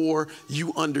before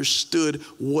you understood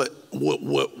what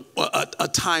a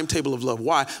timetable of love.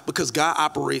 Why? Because God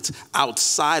operates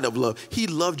outside of love. He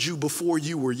loved you before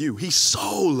you were you. He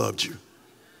so loved you.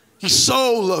 He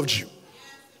so loved you.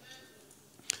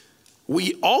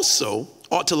 We also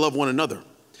ought to love one another.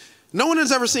 No one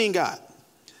has ever seen God,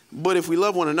 but if we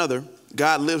love one another,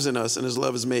 God lives in us and his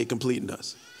love is made complete in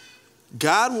us.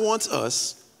 God wants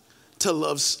us to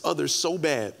love others so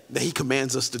bad that he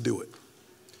commands us to do it.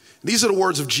 These are the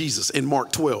words of Jesus in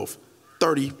Mark 12,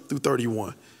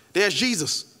 30-31. They asked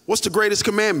Jesus, what's the greatest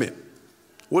commandment?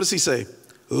 What does he say?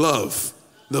 Love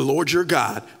the Lord your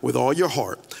God with all your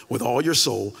heart, with all your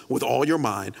soul, with all your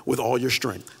mind, with all your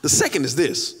strength. The second is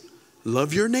this: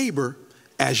 love your neighbor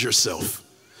as yourself.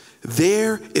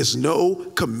 There is no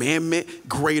commandment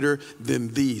greater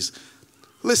than these.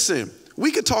 Listen,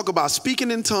 we could talk about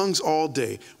speaking in tongues all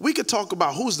day. We could talk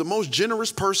about who's the most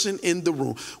generous person in the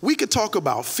room. We could talk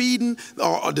about feeding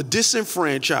or the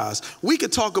disenfranchised. We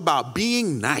could talk about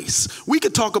being nice. We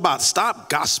could talk about stop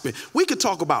gossiping. We could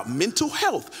talk about mental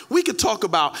health. We could talk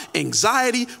about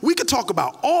anxiety. We could talk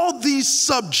about all these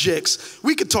subjects.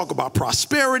 We could talk about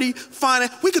prosperity,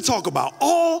 finance. We could talk about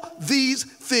all these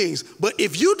things. But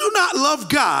if you do not love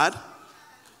God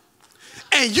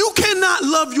and you cannot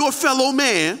love your fellow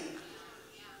man,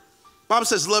 Bible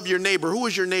says, love your neighbor. Who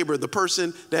is your neighbor? The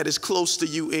person that is close to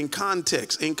you in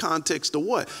context. In context to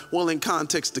what? Well, in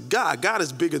context to God. God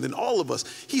is bigger than all of us.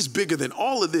 He's bigger than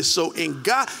all of this. So in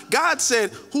God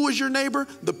said, who is your neighbor?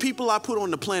 The people I put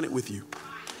on the planet with you.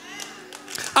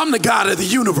 I'm the God of the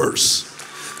universe.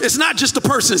 It's not just the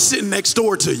person sitting next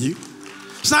door to you.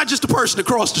 It's not just the person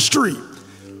across the street.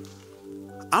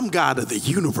 I'm God of the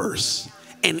universe,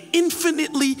 an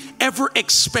infinitely ever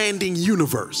expanding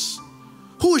universe.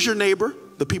 Who is your neighbor?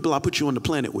 The people I put you on the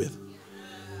planet with.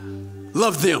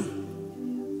 Love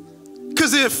them.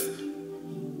 Because if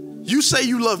you say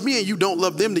you love me and you don't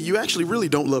love them, then you actually really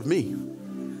don't love me.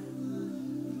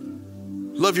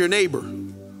 Love your neighbor.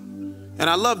 And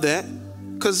I love that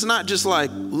because it's not just like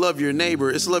love your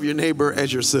neighbor, it's love your neighbor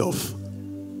as yourself.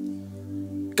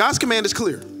 God's command is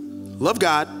clear. Love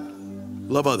God,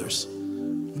 love others.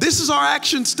 This is our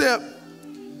action step.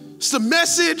 It's the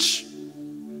message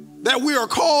that we are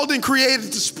called and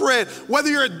created to spread. Whether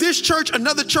you're at this church,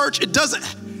 another church, it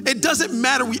doesn't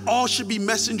matter. We all should be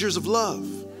messengers of love.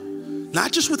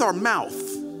 Not just with our mouth,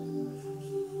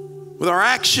 with our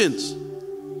actions.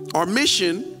 Our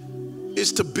mission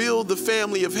is to build the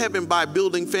family of heaven by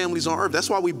building families on earth.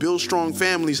 That's why we build strong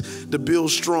families, to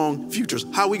build strong futures.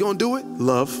 How are we gonna do it?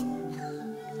 Love.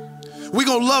 We're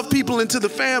gonna love people into the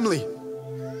family.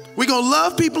 We're gonna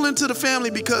love people into the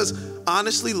family because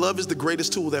honestly, love is the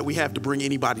greatest tool that we have to bring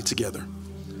anybody together.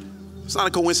 It's not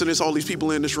a coincidence all these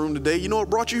people in this room today. You know what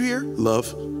brought you here?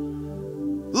 Love.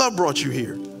 Love brought you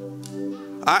here.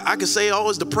 I could say,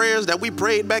 it's the prayers that we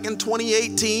prayed back in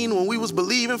 2018 when we was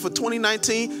believing for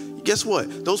 2019. Guess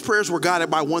what? Those prayers were guided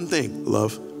by one thing,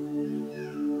 love.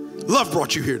 Love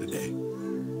brought you here today.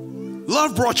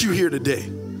 Love brought you here today.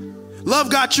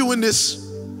 Love got you in this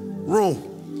room.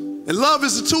 And love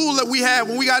is the tool that we have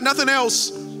when we got nothing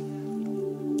else.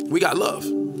 We got love.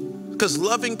 Because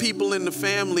loving people in the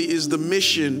family is the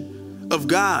mission of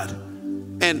God.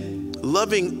 And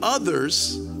loving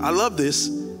others, I love this,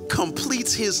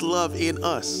 completes his love in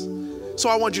us. So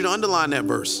I want you to underline that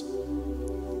verse.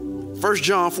 1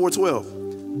 John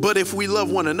 4:12. But if we love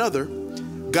one another,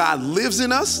 God lives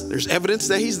in us. There's evidence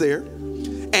that he's there.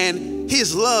 And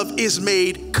his love is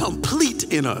made complete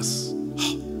in us.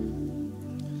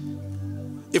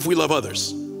 If we love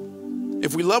others.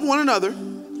 If we love one another,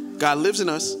 God lives in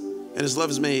us and his love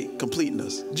is made complete in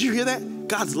us. Did you hear that?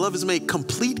 God's love is made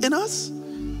complete in us.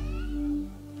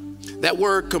 That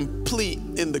word complete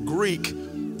in the Greek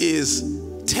is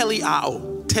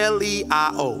teleao.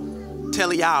 Teleao.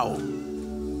 Teleao.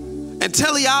 And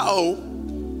teleao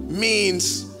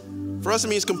means, for us it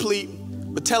means complete,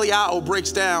 but teleao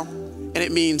breaks down and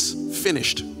it means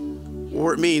finished,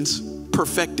 or it means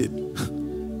perfected.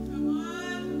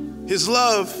 His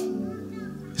love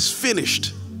is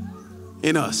finished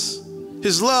in us.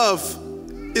 His love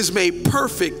is made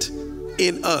perfect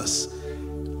in us.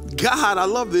 God, I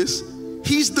love this.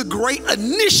 He's the great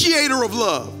initiator of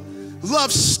love.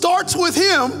 Love starts with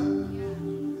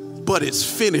him, but it's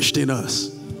finished in us.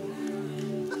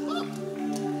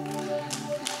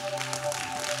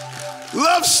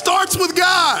 Love starts with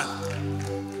God.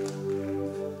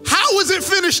 How is it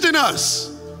finished in us?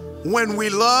 When we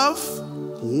love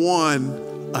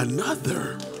one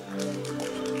another.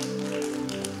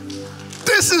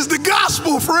 This is the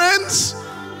gospel, friends.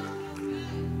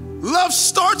 Love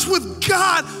starts with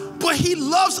God, but he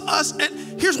loves us.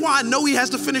 And here's why I know he has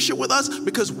to finish it with us,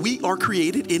 because we are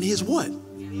created in his what?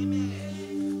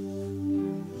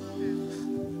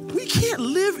 We can't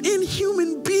live in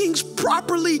human beings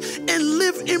properly and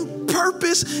live in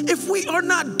purpose if we are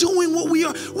not doing what we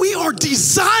are. We are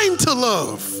designed to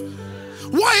love.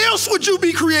 Why else would you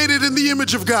be created in the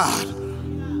image of God?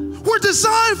 We're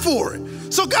designed for it.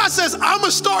 So God says, I'm going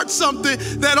to start something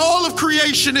that all of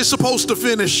creation is supposed to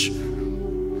finish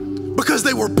because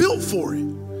they were built for it.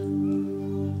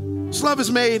 This love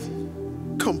is made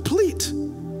complete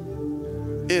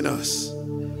in us.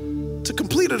 To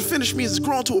complete or to finish means it's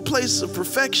grown to a place of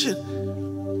perfection.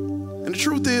 And the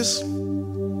truth is,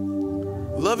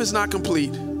 love is not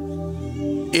complete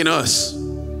in us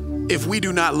if we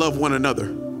do not love one another.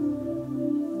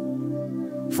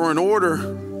 For in order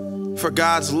for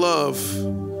God's love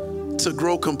to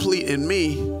grow complete in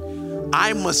me,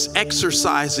 I must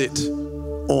exercise it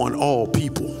on all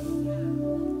people.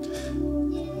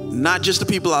 Not just the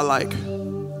people I like,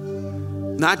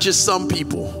 not just some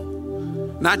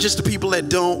people, not just the people that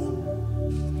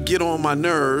don't get on my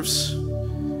nerves.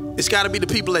 It's got to be the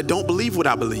people that don't believe what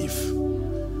I believe.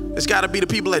 It's got to be the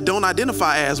people that don't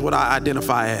identify as what I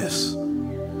identify as.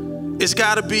 It's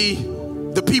got to be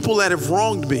the people that have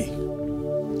wronged me.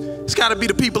 It's got to be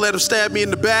the people that have stabbed me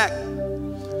in the back.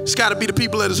 It's got to be the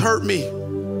people that has hurt me.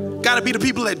 Got to be the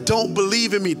people that don't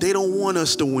believe in me. They don't want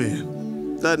us to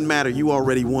win. Doesn't matter. You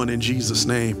already won in Jesus'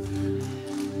 name.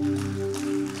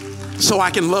 So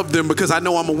I can love them because I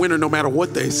know I'm a winner no matter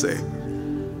what they say.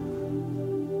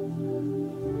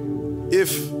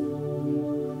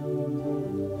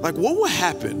 What would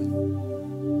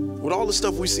happen with all the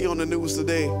stuff we see on the news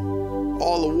today?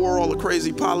 All the war, all the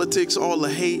crazy politics, all the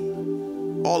hate,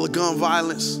 all the gun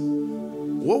violence.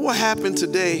 What would happen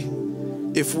today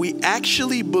if we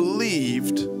actually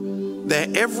believed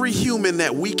that every human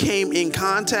that we came in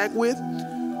contact with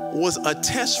was a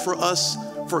test for us,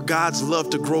 for God's love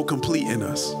to grow complete in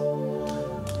us?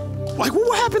 What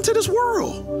would happen to this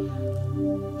world?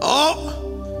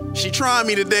 Oh, she trying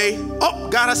me today. Oh,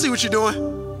 God, I see what you're doing.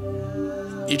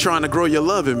 You're trying to grow your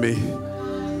love in me.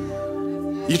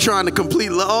 You're trying to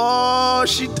complete love. Oh,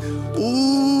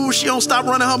 she don't stop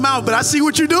running her mouth, but I see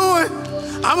what you're doing.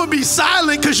 I'm going to be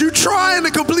silent because you're trying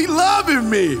to complete love in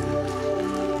me.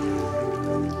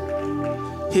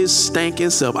 His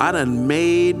stankin' self. I done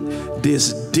made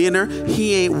this dinner.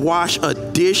 He ain't washed a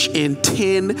dish in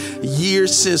 10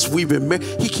 years since we've been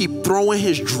married. He keep throwing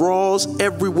his drawers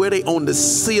everywhere. They on the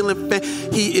ceiling fan.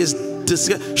 He is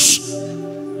disgusting. Shh.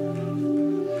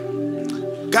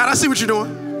 God, I see what you're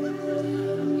doing.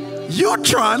 You're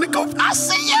trying to go. I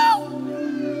see you.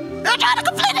 You're trying to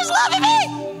complete this love in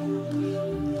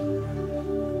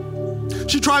me.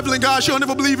 She trifling God. She'll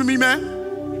never believe in me,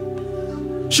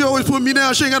 man. She always put me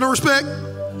down. She ain't got no respect.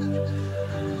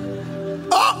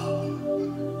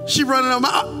 Oh, she running on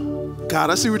my. God,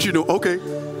 I see what you're doing. Okay.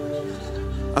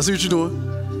 I see what you're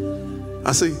doing.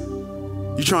 I see.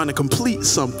 You're trying to complete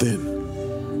something.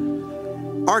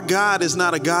 Our God is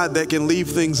not a God that can leave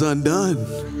things undone.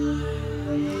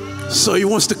 So he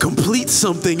wants to complete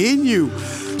something in you.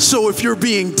 So if you're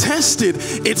being tested,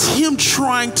 it's him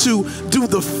trying to do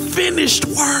the finished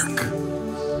work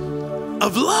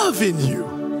of love in you.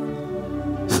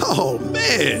 Oh,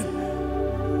 man.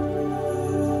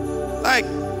 Like,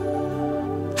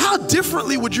 how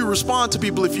differently would you respond to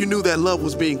people if you knew that love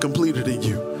was being completed in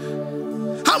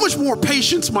you? How much more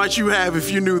patience might you have if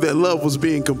you knew that love was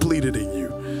being completed in you?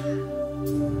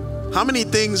 How many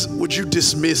things would you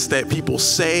dismiss that people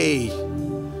say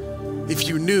if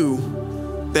you knew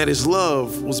that his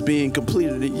love was being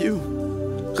completed in you?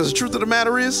 Because the truth of the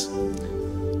matter is,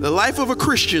 the life of a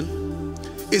Christian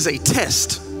is a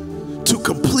test to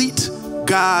complete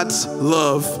God's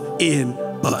love in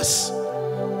us.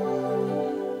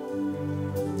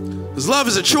 His love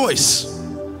is a choice.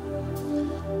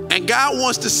 And God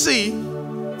wants to see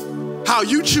how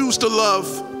you choose to love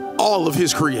all of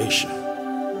his creation.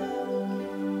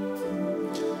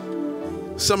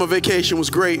 Summer vacation was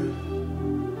great. It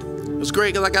was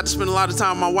great because I got to spend a lot of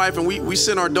time with my wife, and we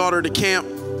sent our daughter to camp.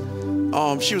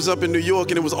 She was up in New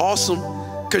York, and it was awesome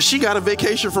because she got a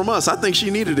vacation from us. I think she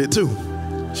needed it too.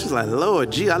 She's like, Lord,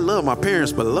 gee, I love my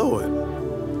parents, but Lord.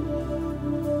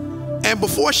 And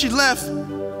before she left,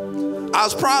 I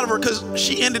was proud of her because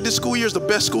she ended this school year as the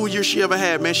best school year she ever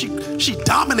had, man. She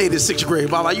dominated 6th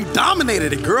grade. Baba, you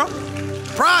dominated it, girl.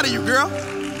 Proud of you, girl.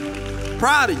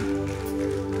 Proud of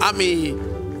you. I mean,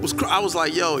 I was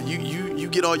like, yo, you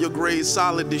get all your grades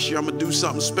solid this year. I'm going to do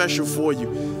something special for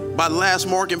you. By the last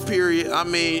marking period, I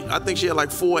mean, I think she had like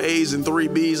 4 A's and 3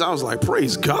 B's. I was like,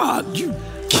 praise God, you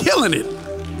killing it,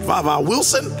 Vava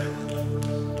Wilson.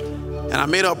 And I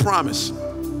made her a promise.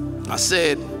 I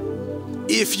said,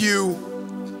 if you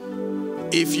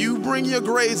bring your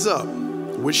grades up,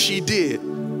 which she did,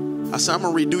 I said, I'm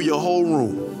going to redo your whole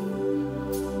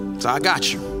room. So I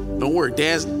got you. Don't worry,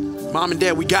 Mom and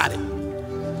Dad, we got it.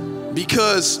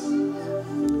 Because I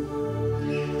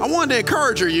wanted to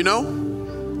encourage her, you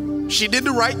know. She did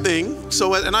the right thing.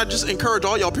 And I just encourage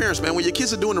all y'all parents, man, when your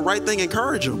kids are doing the right thing,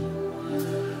 encourage them.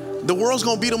 The world's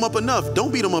going to beat them up enough.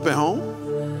 Don't beat them up at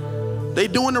home. They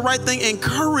doing the right thing,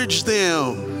 encourage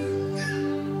them.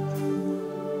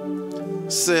 I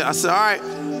said, all right,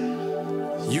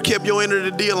 you kept your end of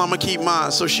the deal, I'm going to keep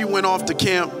mine. So she went off to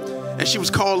camp, and she was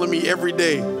calling me every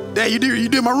day. Dad, you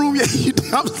did my room yet?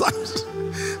 I was like,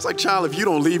 it's like, child, if you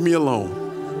don't leave me alone.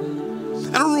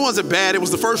 And the room wasn't bad. It was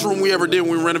the first room we ever did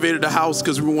when we renovated the house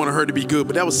because we wanted her to be good.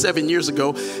 But that was 7 years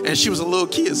ago, and she was a little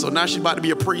kid. So now she's about to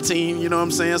be a preteen, you know what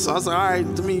I'm saying? So I was like, all right,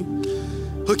 let me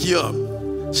hook you up.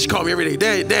 She called me every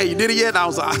day, Dad, you did it yet? And I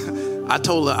was like, I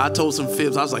told some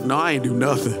fibs. I was like, no, I ain't do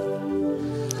nothing.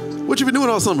 What you been doing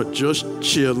all summer? Just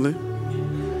chilling.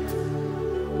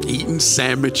 Eating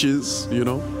sandwiches, you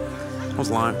know. I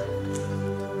was lying.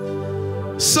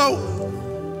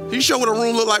 So, he showed what a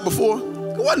room looked like before.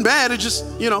 It wasn't bad, it just,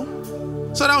 you know.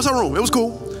 So that was her room, it was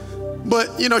cool.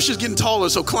 But, you know, she's getting taller,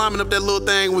 so climbing up that little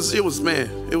thing it was bad.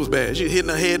 She was hitting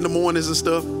her head in the mornings and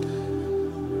stuff.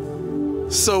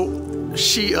 So,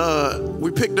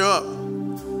 we picked her up.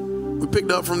 We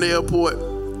picked her up from the airport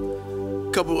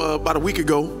about a week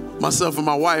ago, myself and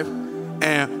my wife.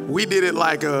 And we did it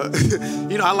like, you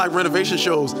know, I like renovation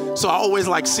shows. So I always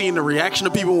like seeing the reaction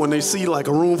of people when they see like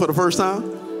a room for the first time.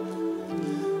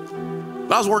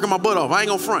 But I was working my butt off. I ain't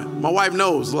gonna front. My wife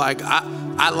knows, like,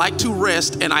 I like to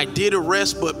rest, and I did a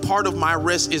rest, but part of my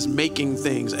rest is making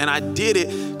things. And I did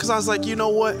it because I was like, you know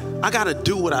what? I gotta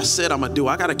do what I said I'm gonna do.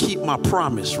 I gotta keep my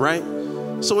promise, right?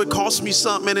 So it cost me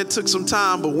something and it took some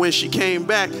time, but when she came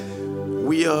back,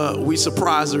 we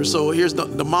surprised her. So here's the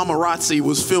mamarazzi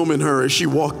was filming her as she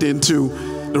walked into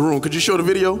the room. Could you show the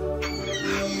video?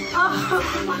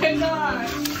 Oh my god.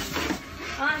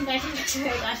 Oh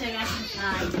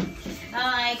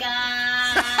my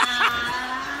god.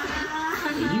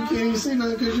 You can't even see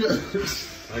nothing because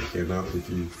I cannot with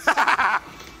you.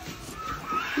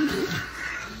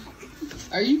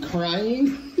 Are you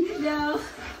crying? No.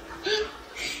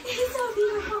 It's so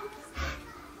beautiful.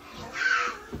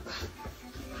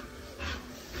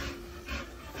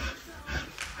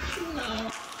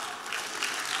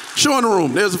 Showing the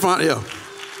room. There's the front. Yeah.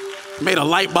 Made a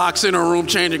light box in her room,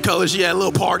 changing colors. She had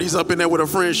little parties up in there with her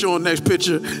friends. Showing the next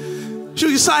picture. She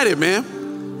was excited,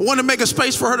 man. Wanted to make a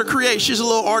space for her to create. She's a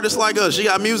little artist like us. She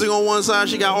got music on one side.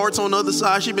 She got arts on the other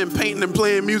side. She's been painting and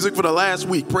playing music for the last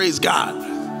week. Praise God.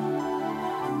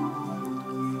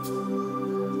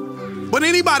 But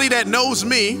anybody that knows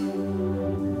me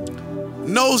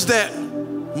knows that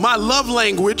my love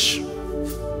language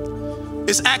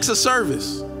is acts of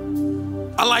service.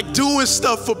 I like doing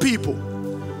stuff for people.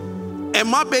 And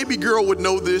my baby girl would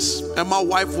know this, and my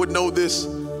wife would know this.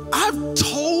 I've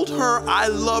told her I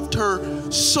loved her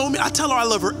so much. I tell her I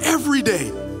love her every day.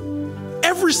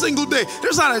 Every single day.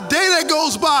 There's not a day that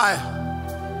goes by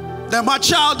that my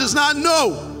child does not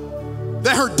know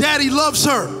that her daddy loves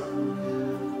her.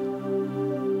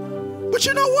 But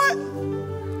you know what?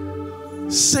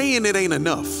 Saying it ain't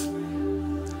enough.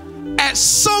 At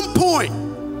some point,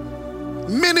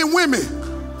 men and women,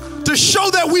 to show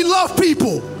that we love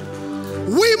people,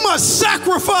 we must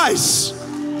sacrifice.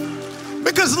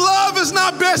 Because love is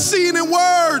not best seen in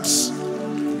words.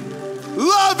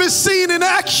 Love is seen in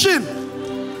action.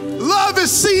 Love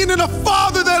is seen in a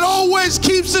father that always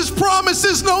keeps his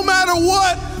promises no matter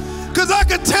what. Because I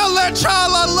could tell that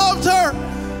child I loved her.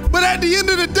 But at the end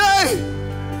of the day,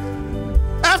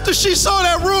 after she saw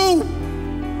that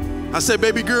room, I said,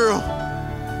 baby girl,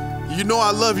 you know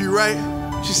I love you, right?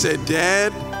 She said,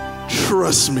 Dad,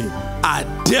 trust me. I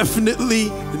definitely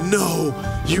know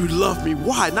you love me.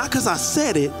 Why? Not because I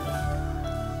said it,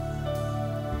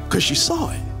 because she saw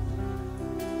it.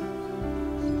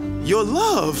 Your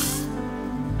love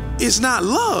is not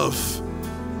love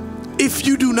if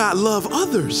you do not love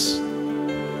others.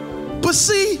 But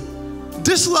see,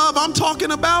 this love I'm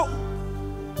talking about,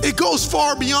 it goes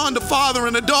far beyond the father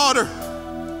and the daughter,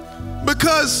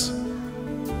 because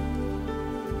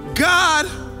God,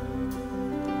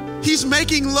 He's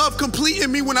making love complete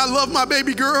in me when I love my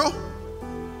baby girl,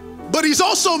 but He's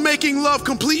also making love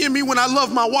complete in me when I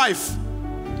love my wife.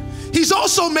 He's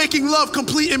also making love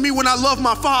complete in me when I love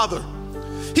my father.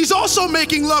 He's also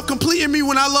making love complete in me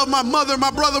when I love my mother,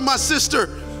 my brother, my sister.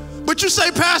 But you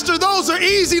say, Pastor, those are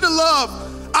easy to love.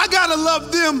 I gotta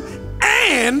love them,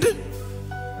 and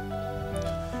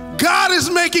God is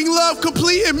making love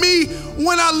complete in me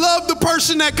when I love the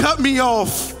person that cut me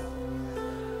off.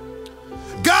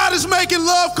 God is making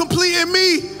love complete in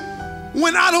me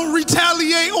when I don't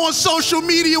retaliate on social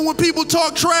media when people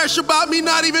talk trash about me,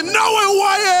 not even knowing who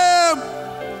I am.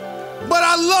 But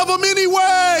I love them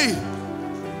anyway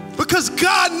because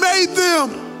God made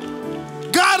them.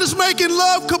 God is making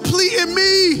love complete in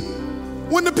me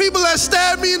when the people that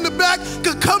stabbed me in the back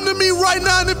could come to me right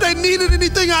now, and if they needed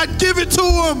anything, I'd give it to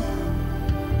them.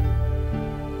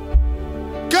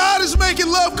 God is making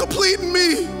love complete in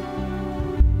me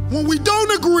when we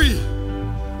don't agree,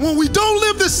 when we don't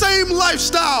live the same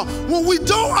lifestyle, when we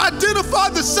don't identify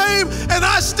the same, and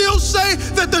I still say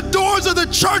that the doors of the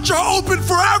church are open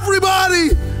for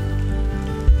everybody.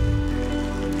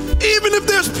 Even if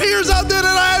there's peers out there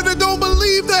that I have that don't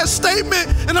believe that statement,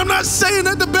 and I'm not saying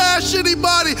that to bash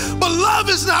anybody, but love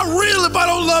is not real if I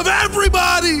don't love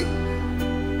everybody.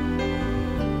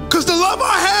 Because the love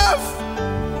I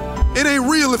have, it ain't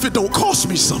real if it don't cost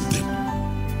me something.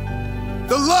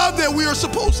 The love that we are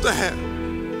supposed to have,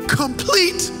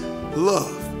 complete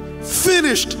love,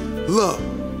 finished love,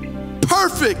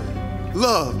 perfect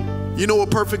love. You know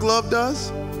what perfect love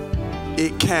does?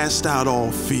 It casts out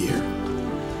all fear.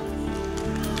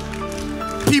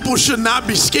 People should not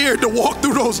be scared to walk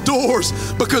through those doors,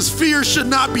 because fear should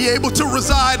not be able to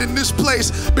reside in this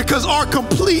place, because our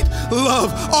complete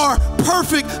love, our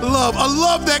perfect love, a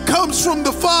love that comes from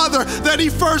the Father that he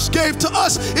first gave to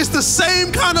us, is the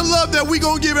same kind of love that we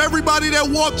gonna give everybody that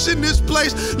walks in this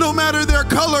place, no matter their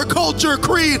color, culture,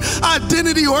 creed,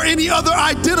 identity, or any other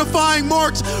identifying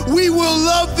marks. We will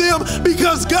love them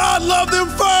because God loved them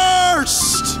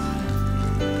first.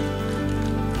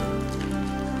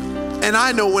 And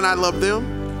I know when I love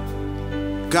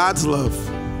them, God's love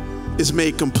is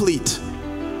made complete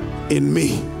in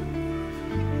me.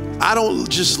 I don't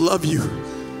just love you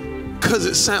because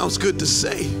it sounds good to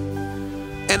say.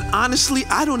 And honestly,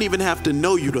 I don't even have to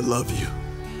know you to love you.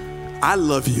 I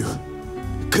love you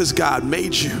because God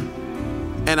made you.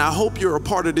 And I hope you're a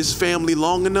part of this family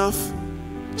long enough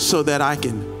so that I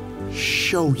can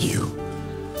show you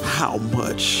how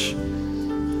much.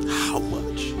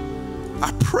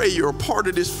 I pray you're a part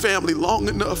of this family long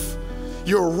enough,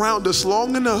 you're around us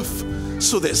long enough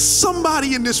so that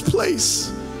somebody in this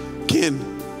place can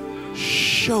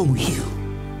show you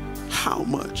how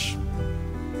much.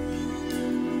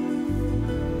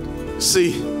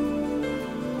 See,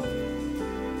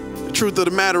 the truth of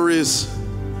the matter is,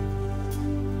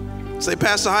 say,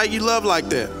 Pastor, how you love like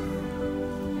that?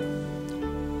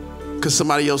 Because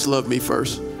somebody else loved me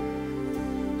first.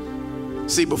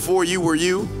 See, before you were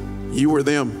you, you were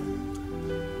them.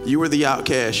 You were the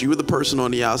outcast. You were the person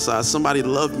on the outside. Somebody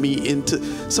loved me into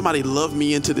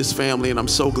this family, and I'm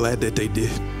so glad that they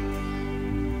did.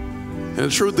 And the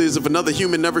truth is, if another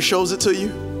human never shows it to you,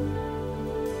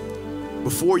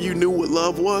 before you knew what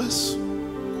love was,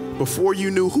 before you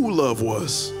knew who love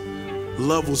was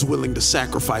willing to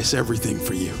sacrifice everything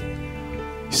for you.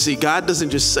 You see, God doesn't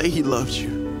just say he loves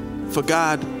you. For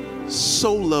God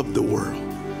so loved the world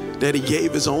that he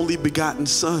gave his only begotten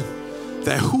Son,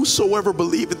 that whosoever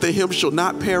believeth in him shall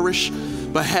not perish,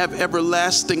 but have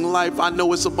everlasting life. I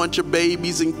know it's a bunch of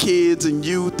babies and kids and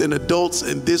youth and adults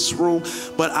in this room,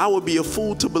 but I would be a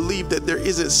fool to believe that there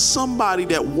isn't somebody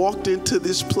that walked into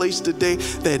this place today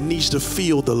that needs to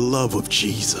feel the love of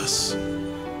Jesus.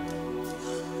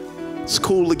 It's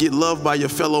cool to get loved by your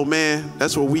fellow man.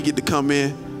 That's where we get to come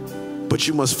in. But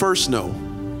you must first know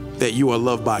that you are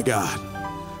loved by God,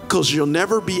 because you'll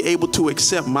never be able to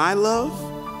accept my love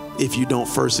if you don't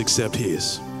first accept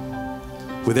his.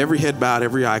 With every head bowed,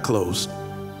 every eye closed.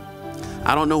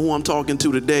 I don't know who I'm talking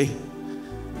to today.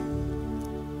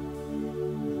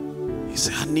 You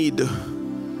say, I need to,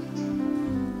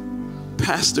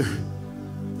 Pastor,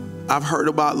 I've heard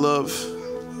about love,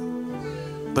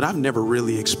 but I've never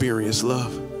really experienced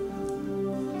love,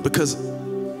 because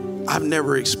I've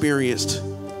never experienced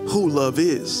who love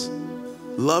is.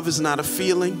 Love is not a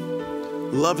feeling.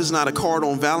 Love is not a card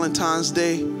on Valentine's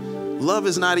Day. Love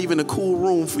is not even a cool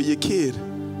room for your kid.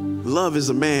 Love is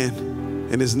a man,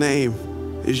 and his name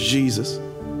is Jesus.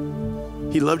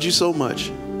 He loved you so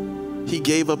much. He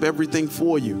gave up everything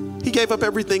for you. He gave up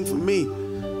everything for me.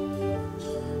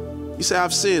 You say,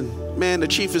 I've sinned. Man, the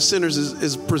chief of sinners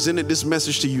is presented this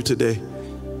message to you today.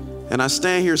 And I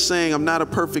stand here saying I'm not a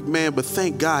perfect man, but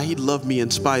thank God he loved me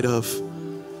in spite of.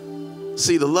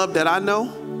 See, the love that I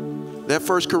know, that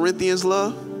 1 Corinthians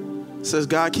love, says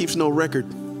God keeps no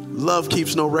record. Love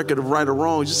keeps no record of right or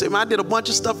wrong. You say, man, I did a bunch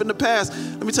of stuff in the past.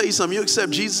 Let me tell you something. You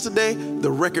accept Jesus today,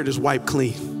 the record is wiped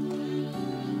clean.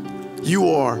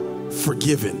 You are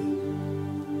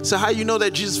forgiven. So how you know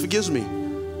that Jesus forgives me?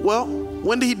 Well,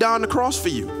 when did he die on the cross for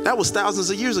you? That was thousands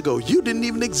of years ago. You didn't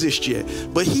even exist yet.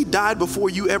 But he died before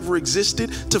you ever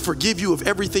existed to forgive you of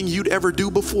everything you'd ever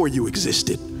do before you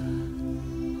existed.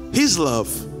 His love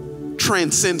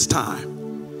transcends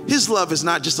time. His love is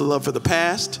not just a love for the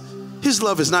past. His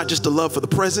love is not just a love for the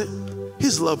present.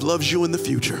 His love loves you in the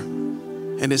future.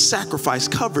 And his sacrifice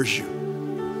covers you.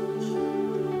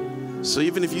 So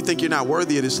even if you think you're not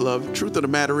worthy of this love, the truth of the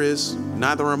matter is,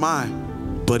 neither am I.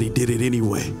 But he did it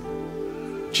anyway.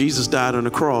 Jesus died on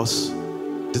the cross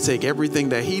to take everything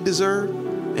that he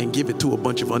deserved and give it to a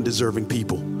bunch of undeserving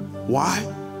people. Why?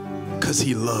 Because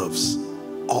he loves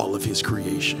all of his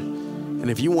creation. And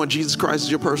if you want Jesus Christ as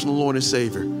your personal Lord and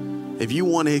Savior, if you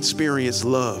want to experience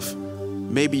love,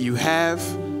 maybe you have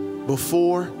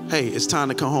before, hey, it's time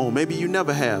to come home. Maybe you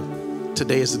never have.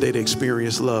 Today is the day to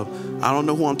experience love. I don't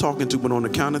know who I'm talking to, but on the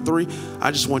count of 3, I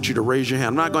just want you to raise your hand.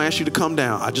 I'm not going to ask you to come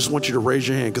down. I just want you to raise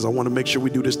your hand because I want to make sure we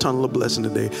do this tunnel of blessing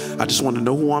today. I just want to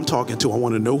know who I'm talking to. I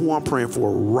want to know who I'm praying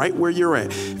for right where you're at.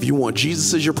 If you want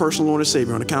Jesus as your personal Lord and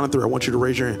Savior, on the count of 3, I want you to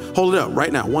raise your hand. Hold it up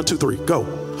right now. 1, 2, 3. Go.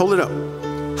 Hold it up.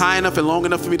 High enough and long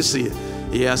enough for me to see it.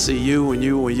 Yeah, I see you and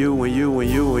you and you and you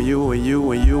and you and you and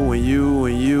you and you and you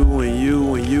and you and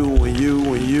you and you and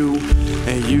you and you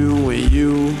and you and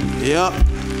you. Yep.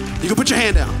 You can put your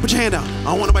hand down. Put your hand down. I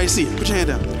don't want nobody to see it. Put your hand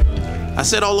down. I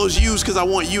said all those yous because I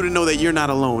want you to know that you're not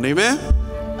alone. Amen?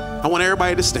 I want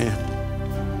everybody to stand.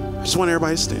 I just want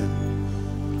everybody to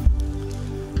stand.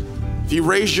 If you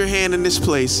raised your hand in this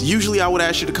place, usually I would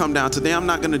ask you to come down. Today I'm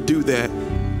not going to do that.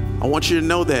 I want you to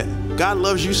know that God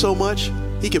loves you so much,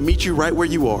 he can meet you right where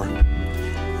you are.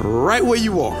 Right where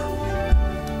you are.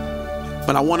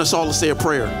 But I want us all to say a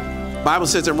prayer. The Bible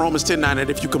says in Romans 10:9 that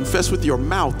if you confess with your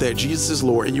mouth that Jesus is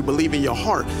Lord and you believe in your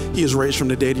heart he is raised from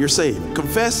the dead, you're saved.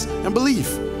 Confess and believe.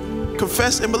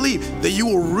 Confess and believe that you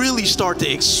will really start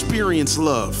to experience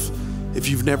love if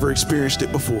you've never experienced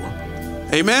it before.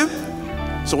 Amen?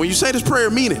 So when you say this prayer,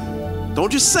 mean it.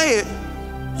 Don't just say it.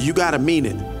 You got to mean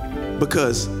it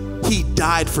because he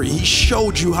died for you. He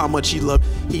showed you how much he loved.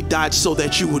 He died so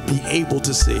that you would be able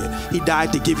to say it. He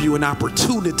died to give you an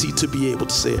opportunity to be able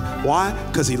to say it. Why?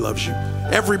 Because he loves you.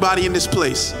 Everybody in this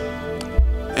place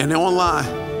and online,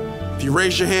 if you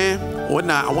raise your hand or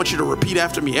not, I want you to repeat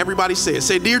after me. Everybody say it.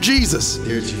 Say, Dear Jesus,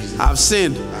 Dear Jesus, I've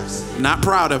sinned. Not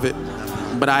proud of it,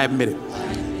 but I admit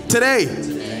it.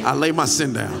 Today, I lay my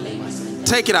sin down.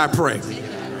 Take it, I pray.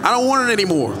 I don't want it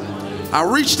anymore. I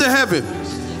reach to heaven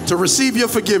to receive your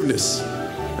forgiveness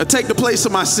and take the place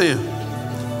of my sin.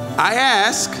 I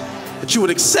ask that you would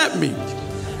accept me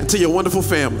into your wonderful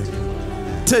family.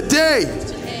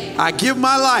 Today, I give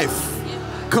my life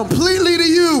completely to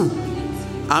you.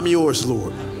 I'm yours,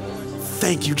 Lord.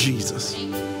 Thank you, Jesus.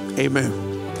 Amen.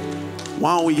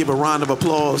 Why don't we give a round of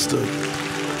applause to...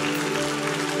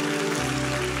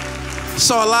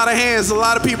 Saw a lot of hands, a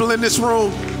lot of people in this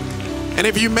room. And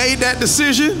if you made that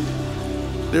decision,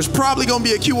 there's probably going to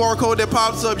be a QR code that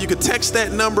pops up. You can text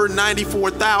that number,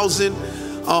 94,000,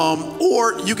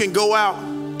 or you can go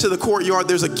out to the courtyard.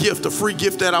 There's a gift, a free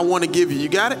gift that I want to give you. You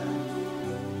got it?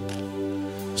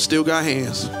 Still got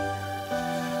hands.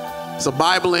 There's a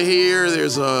Bible in here.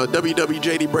 There's a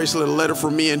WWJD bracelet, a letter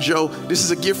from me and Joe. This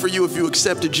is a gift for you if you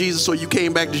accepted Jesus or you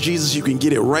came back to Jesus. You can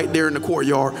get it right there in the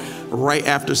courtyard right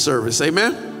after service.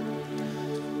 Amen?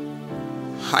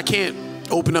 I can't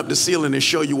open up the ceiling and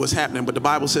show you what's happening, but the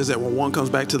Bible says that when one comes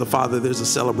back to the Father, there's a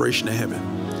celebration in heaven.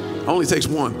 It only takes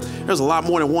one. There's a lot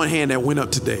more than one hand that went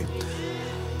up today.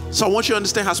 So I want you to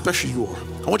understand how special you are.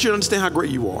 I want you to understand how great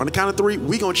you are. On the count of 3,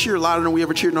 we're going to cheer louder than we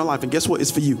ever cheered in our life. And guess what?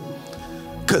 It's for you.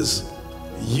 Because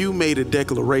you made a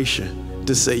declaration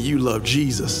to say you love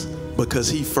Jesus because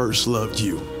he first loved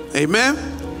you. Amen?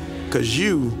 Because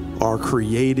you are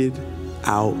created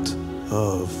out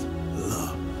of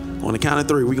love. On the count of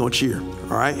 3, we're going to cheer.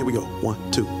 All right, here we go.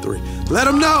 1, 2, 3. Let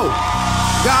them know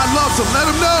God loves them. Let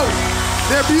them know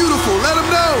they're beautiful. Let them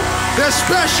know they're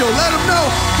special. Let them know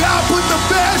God put the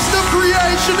best of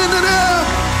creation into them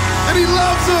and he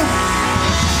loves them.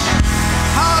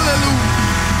 Hallelujah.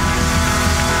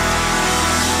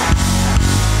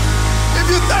 If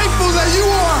you're thankful that you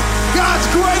are God's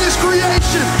greatest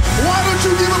creation, why don't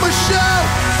you give him a shout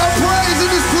of praise in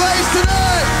this place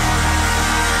today?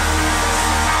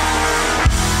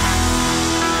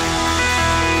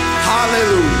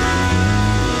 Hallelujah.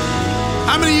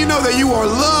 How many of you know that you are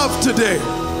loved today?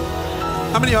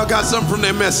 How many of y'all got something from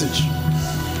that message?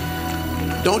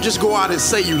 Don't just go out and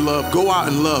say you love. Go out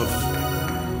and love.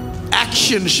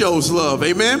 Action shows love.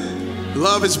 Amen?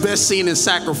 Love is best seen in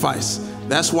sacrifice.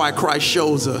 That's why Christ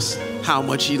shows us how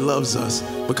much he loves us,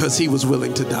 because he was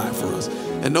willing to die for us.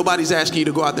 And nobody's asking you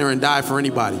to go out there and die for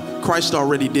anybody. Christ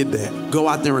already did that. Go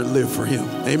out there and live for him.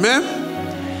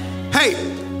 Amen? Hey,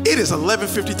 it is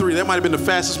 11:53. That might have been the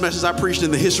fastest message I preached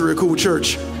in the history of Cool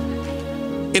Church.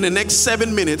 In the next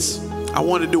 7 minutes, I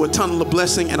want to do a tunnel of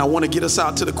blessing, and I want to get us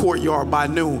out to the courtyard by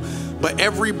noon. But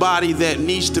everybody that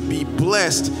needs to be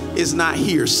blessed is not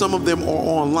here. Some of them are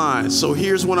online. So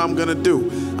here's what I'm going to do.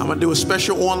 I'm going to do a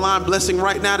special online blessing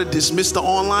right now to dismiss the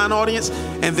online audience.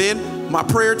 And then my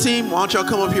prayer team, why don't y'all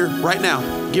come up here right now?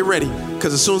 Get ready.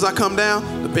 Because as soon as I come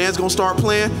down, the band's gonna start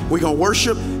playing. We're gonna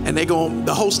worship, and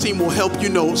the host team will help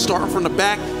starting from the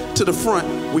back to the front.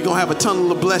 We're gonna have a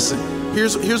tunnel of blessing.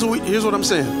 Here's what I'm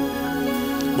saying.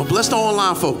 I'm gonna bless the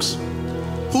online folks.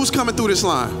 Who's coming through this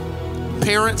line?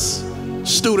 Parents,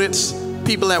 students,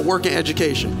 people at work and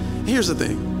education. Here's the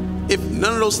thing. If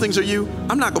none of those things are you,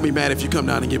 I'm not going to be mad if you come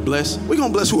down and get blessed. We're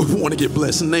going to bless whoever want to get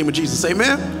blessed in the name of Jesus.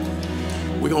 Amen?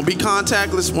 We're going to be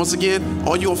contactless. Once again,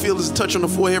 all you're going to feel is a touch on the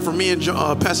forehead from me and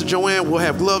Pastor Joanne. We'll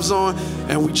have gloves on,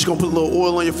 and we're just going to put a little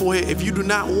oil on your forehead. If you do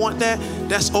not want that,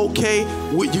 that's okay.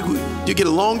 You get a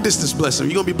long distance blessing.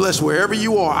 You're going to be blessed wherever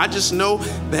you are. I just know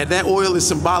that oil is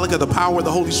symbolic of the power of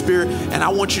the Holy Spirit, and I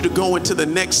want you to go into the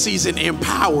next season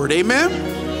empowered.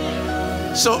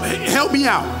 Amen? So help me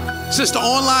out. Since the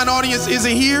online audience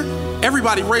isn't here,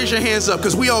 everybody raise your hands up,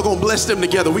 because we all going to bless them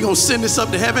together. We're going to send this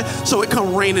up to heaven so it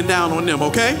come raining down on them,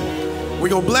 okay? We're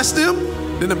going to bless them.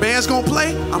 Then the band's going to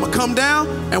play. I'm going to come down,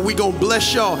 and we're going to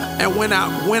bless y'all. And when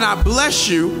I bless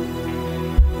you,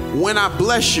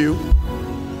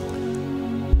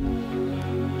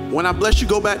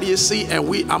 go back to your seat, and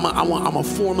I'm going to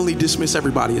formally dismiss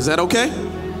everybody. Is that okay?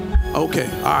 Okay.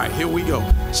 All right, here we go.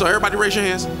 So everybody raise your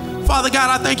hands. Father God,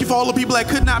 I thank you for all the people that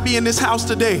could not be in this house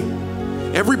today.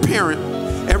 Every parent,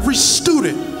 every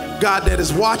student, God, that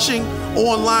is watching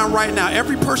online right now,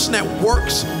 every person that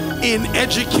works in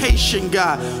education,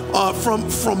 God,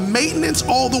 from maintenance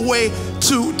all the way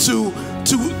to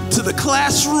the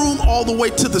classroom, all the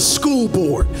way to the school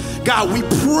board. God, we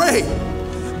pray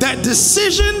that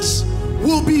decisions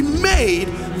will be made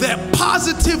that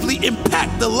positively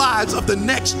impact the lives of the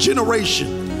next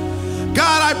generation.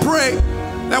 God, I pray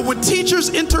that when teachers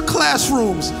enter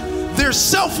classrooms, their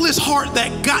selfless heart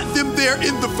that got them there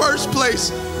in the first place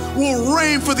will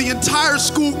reign for the entire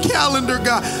school calendar,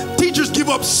 God. Teachers give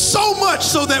up so much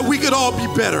so that we could all be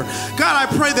better. God, I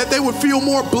pray that they would feel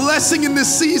more blessing in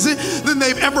this season than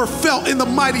they've ever felt in the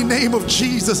mighty name of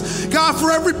Jesus. God,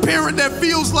 for every parent that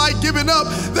feels like giving up,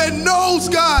 that knows,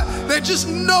 God, that just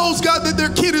knows, God, that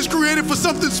their kid is created for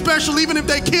something special, even if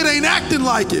their kid ain't acting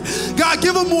like it. God,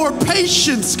 give them more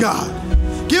patience, God.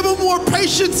 Give them more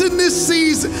patience in this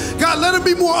season. God, let them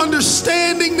be more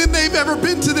understanding than they've ever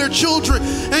been to their children.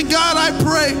 And God, I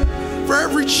pray for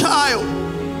every child,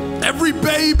 every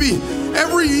baby,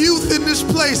 every youth in this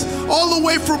place, all the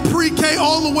way from pre-K,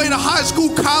 all the way to high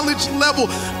school, college level.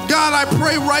 God, I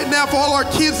pray right now for all our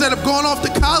kids that have gone off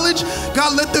to college.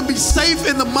 God, let them be safe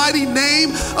in the mighty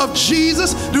name of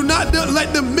Jesus. Do not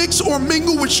let them mix or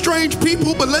mingle with strange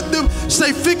people, but let them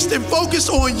stay fixed and focused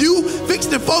on you,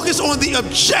 fixed and focused on the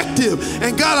objective.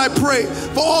 And God, I pray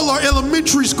for all our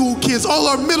elementary school kids, all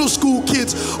our middle school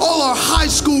kids, all our high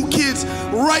school kids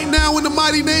right now in the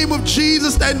mighty name of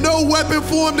Jesus, that no weapon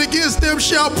formed against them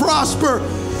shall prosper.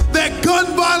 That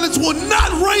gun violence will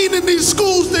not reign in these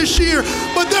schools this year,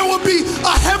 but there will be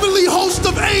a heavenly host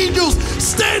of angels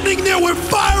standing there with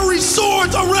fiery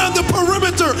swords around the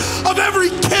perimeter of every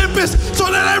campus,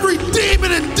 so that every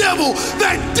demon and devil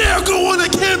that dare go on the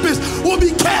campus will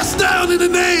be cast down in the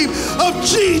name of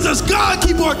Jesus. God,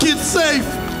 keep our kids safe.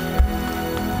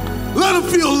 Let them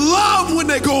feel love when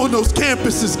they go on those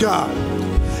campuses, God.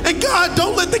 And God,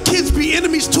 don't let the kids be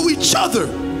enemies to each other.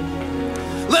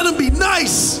 Let them be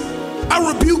nice.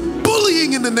 I rebuke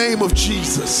bullying in the name of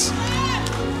Jesus.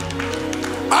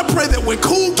 I pray that when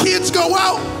cool kids go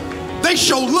out, they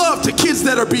show love to kids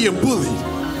that are being bullied.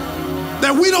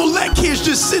 That we don't let kids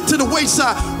just sit to the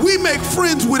wayside. We make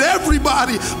friends with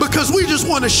everybody because we just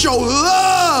want to show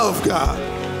love, God.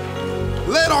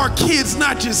 Let our kids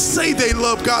not just say they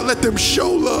love God, let them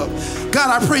show love. God,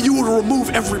 I pray you will remove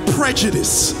every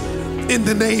prejudice in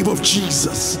the name of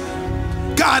Jesus.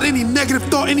 God, any negative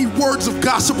thought, any words of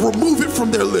gossip, remove it from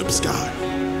their lips, God.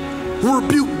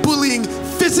 Rebuke bullying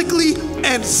physically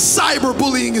and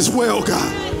cyberbullying as well,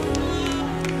 God.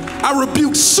 I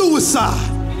rebuke suicide.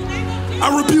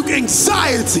 I rebuke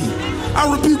anxiety.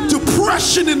 I rebuke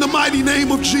depression in the mighty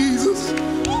name of Jesus.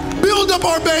 Build up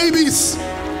our babies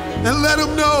and let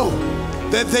them know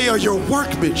that they are your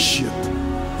workmanship,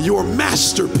 your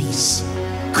masterpiece,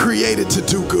 created to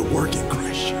do good work in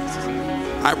Christ Jesus.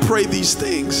 I pray these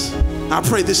things. I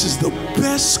pray this is the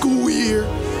best school year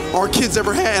our kids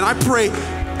ever had. And I pray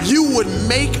you would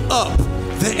make up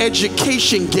the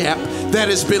education gap that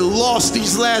has been lost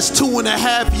these last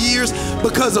 2.5 years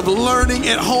because of learning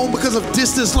at home, because of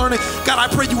distance learning. God, I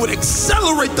pray you would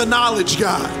accelerate the knowledge,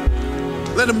 God.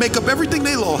 Let them make up everything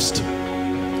they lost.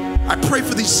 I pray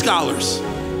for these scholars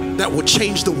that will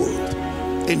change the world.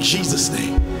 In Jesus'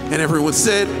 name. And everyone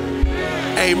said,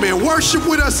 amen. Worship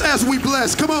with us as we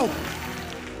bless. Come on.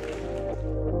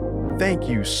 Thank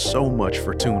you so much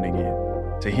for tuning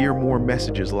in. To hear more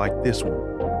messages like this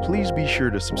one, please be sure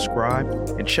to subscribe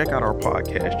and check out our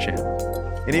podcast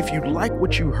channel. And if you like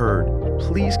what you heard,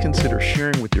 please consider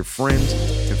sharing with your friends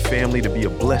and family to be a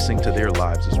blessing to their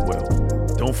lives as well.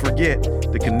 Don't forget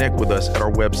to connect with us at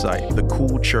our website,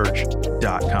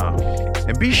 thecoolchurch.com.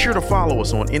 And be sure to follow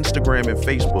us on Instagram and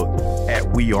Facebook at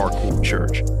We Are Cool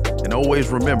Church. And always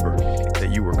remember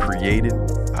that you were created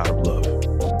out of love.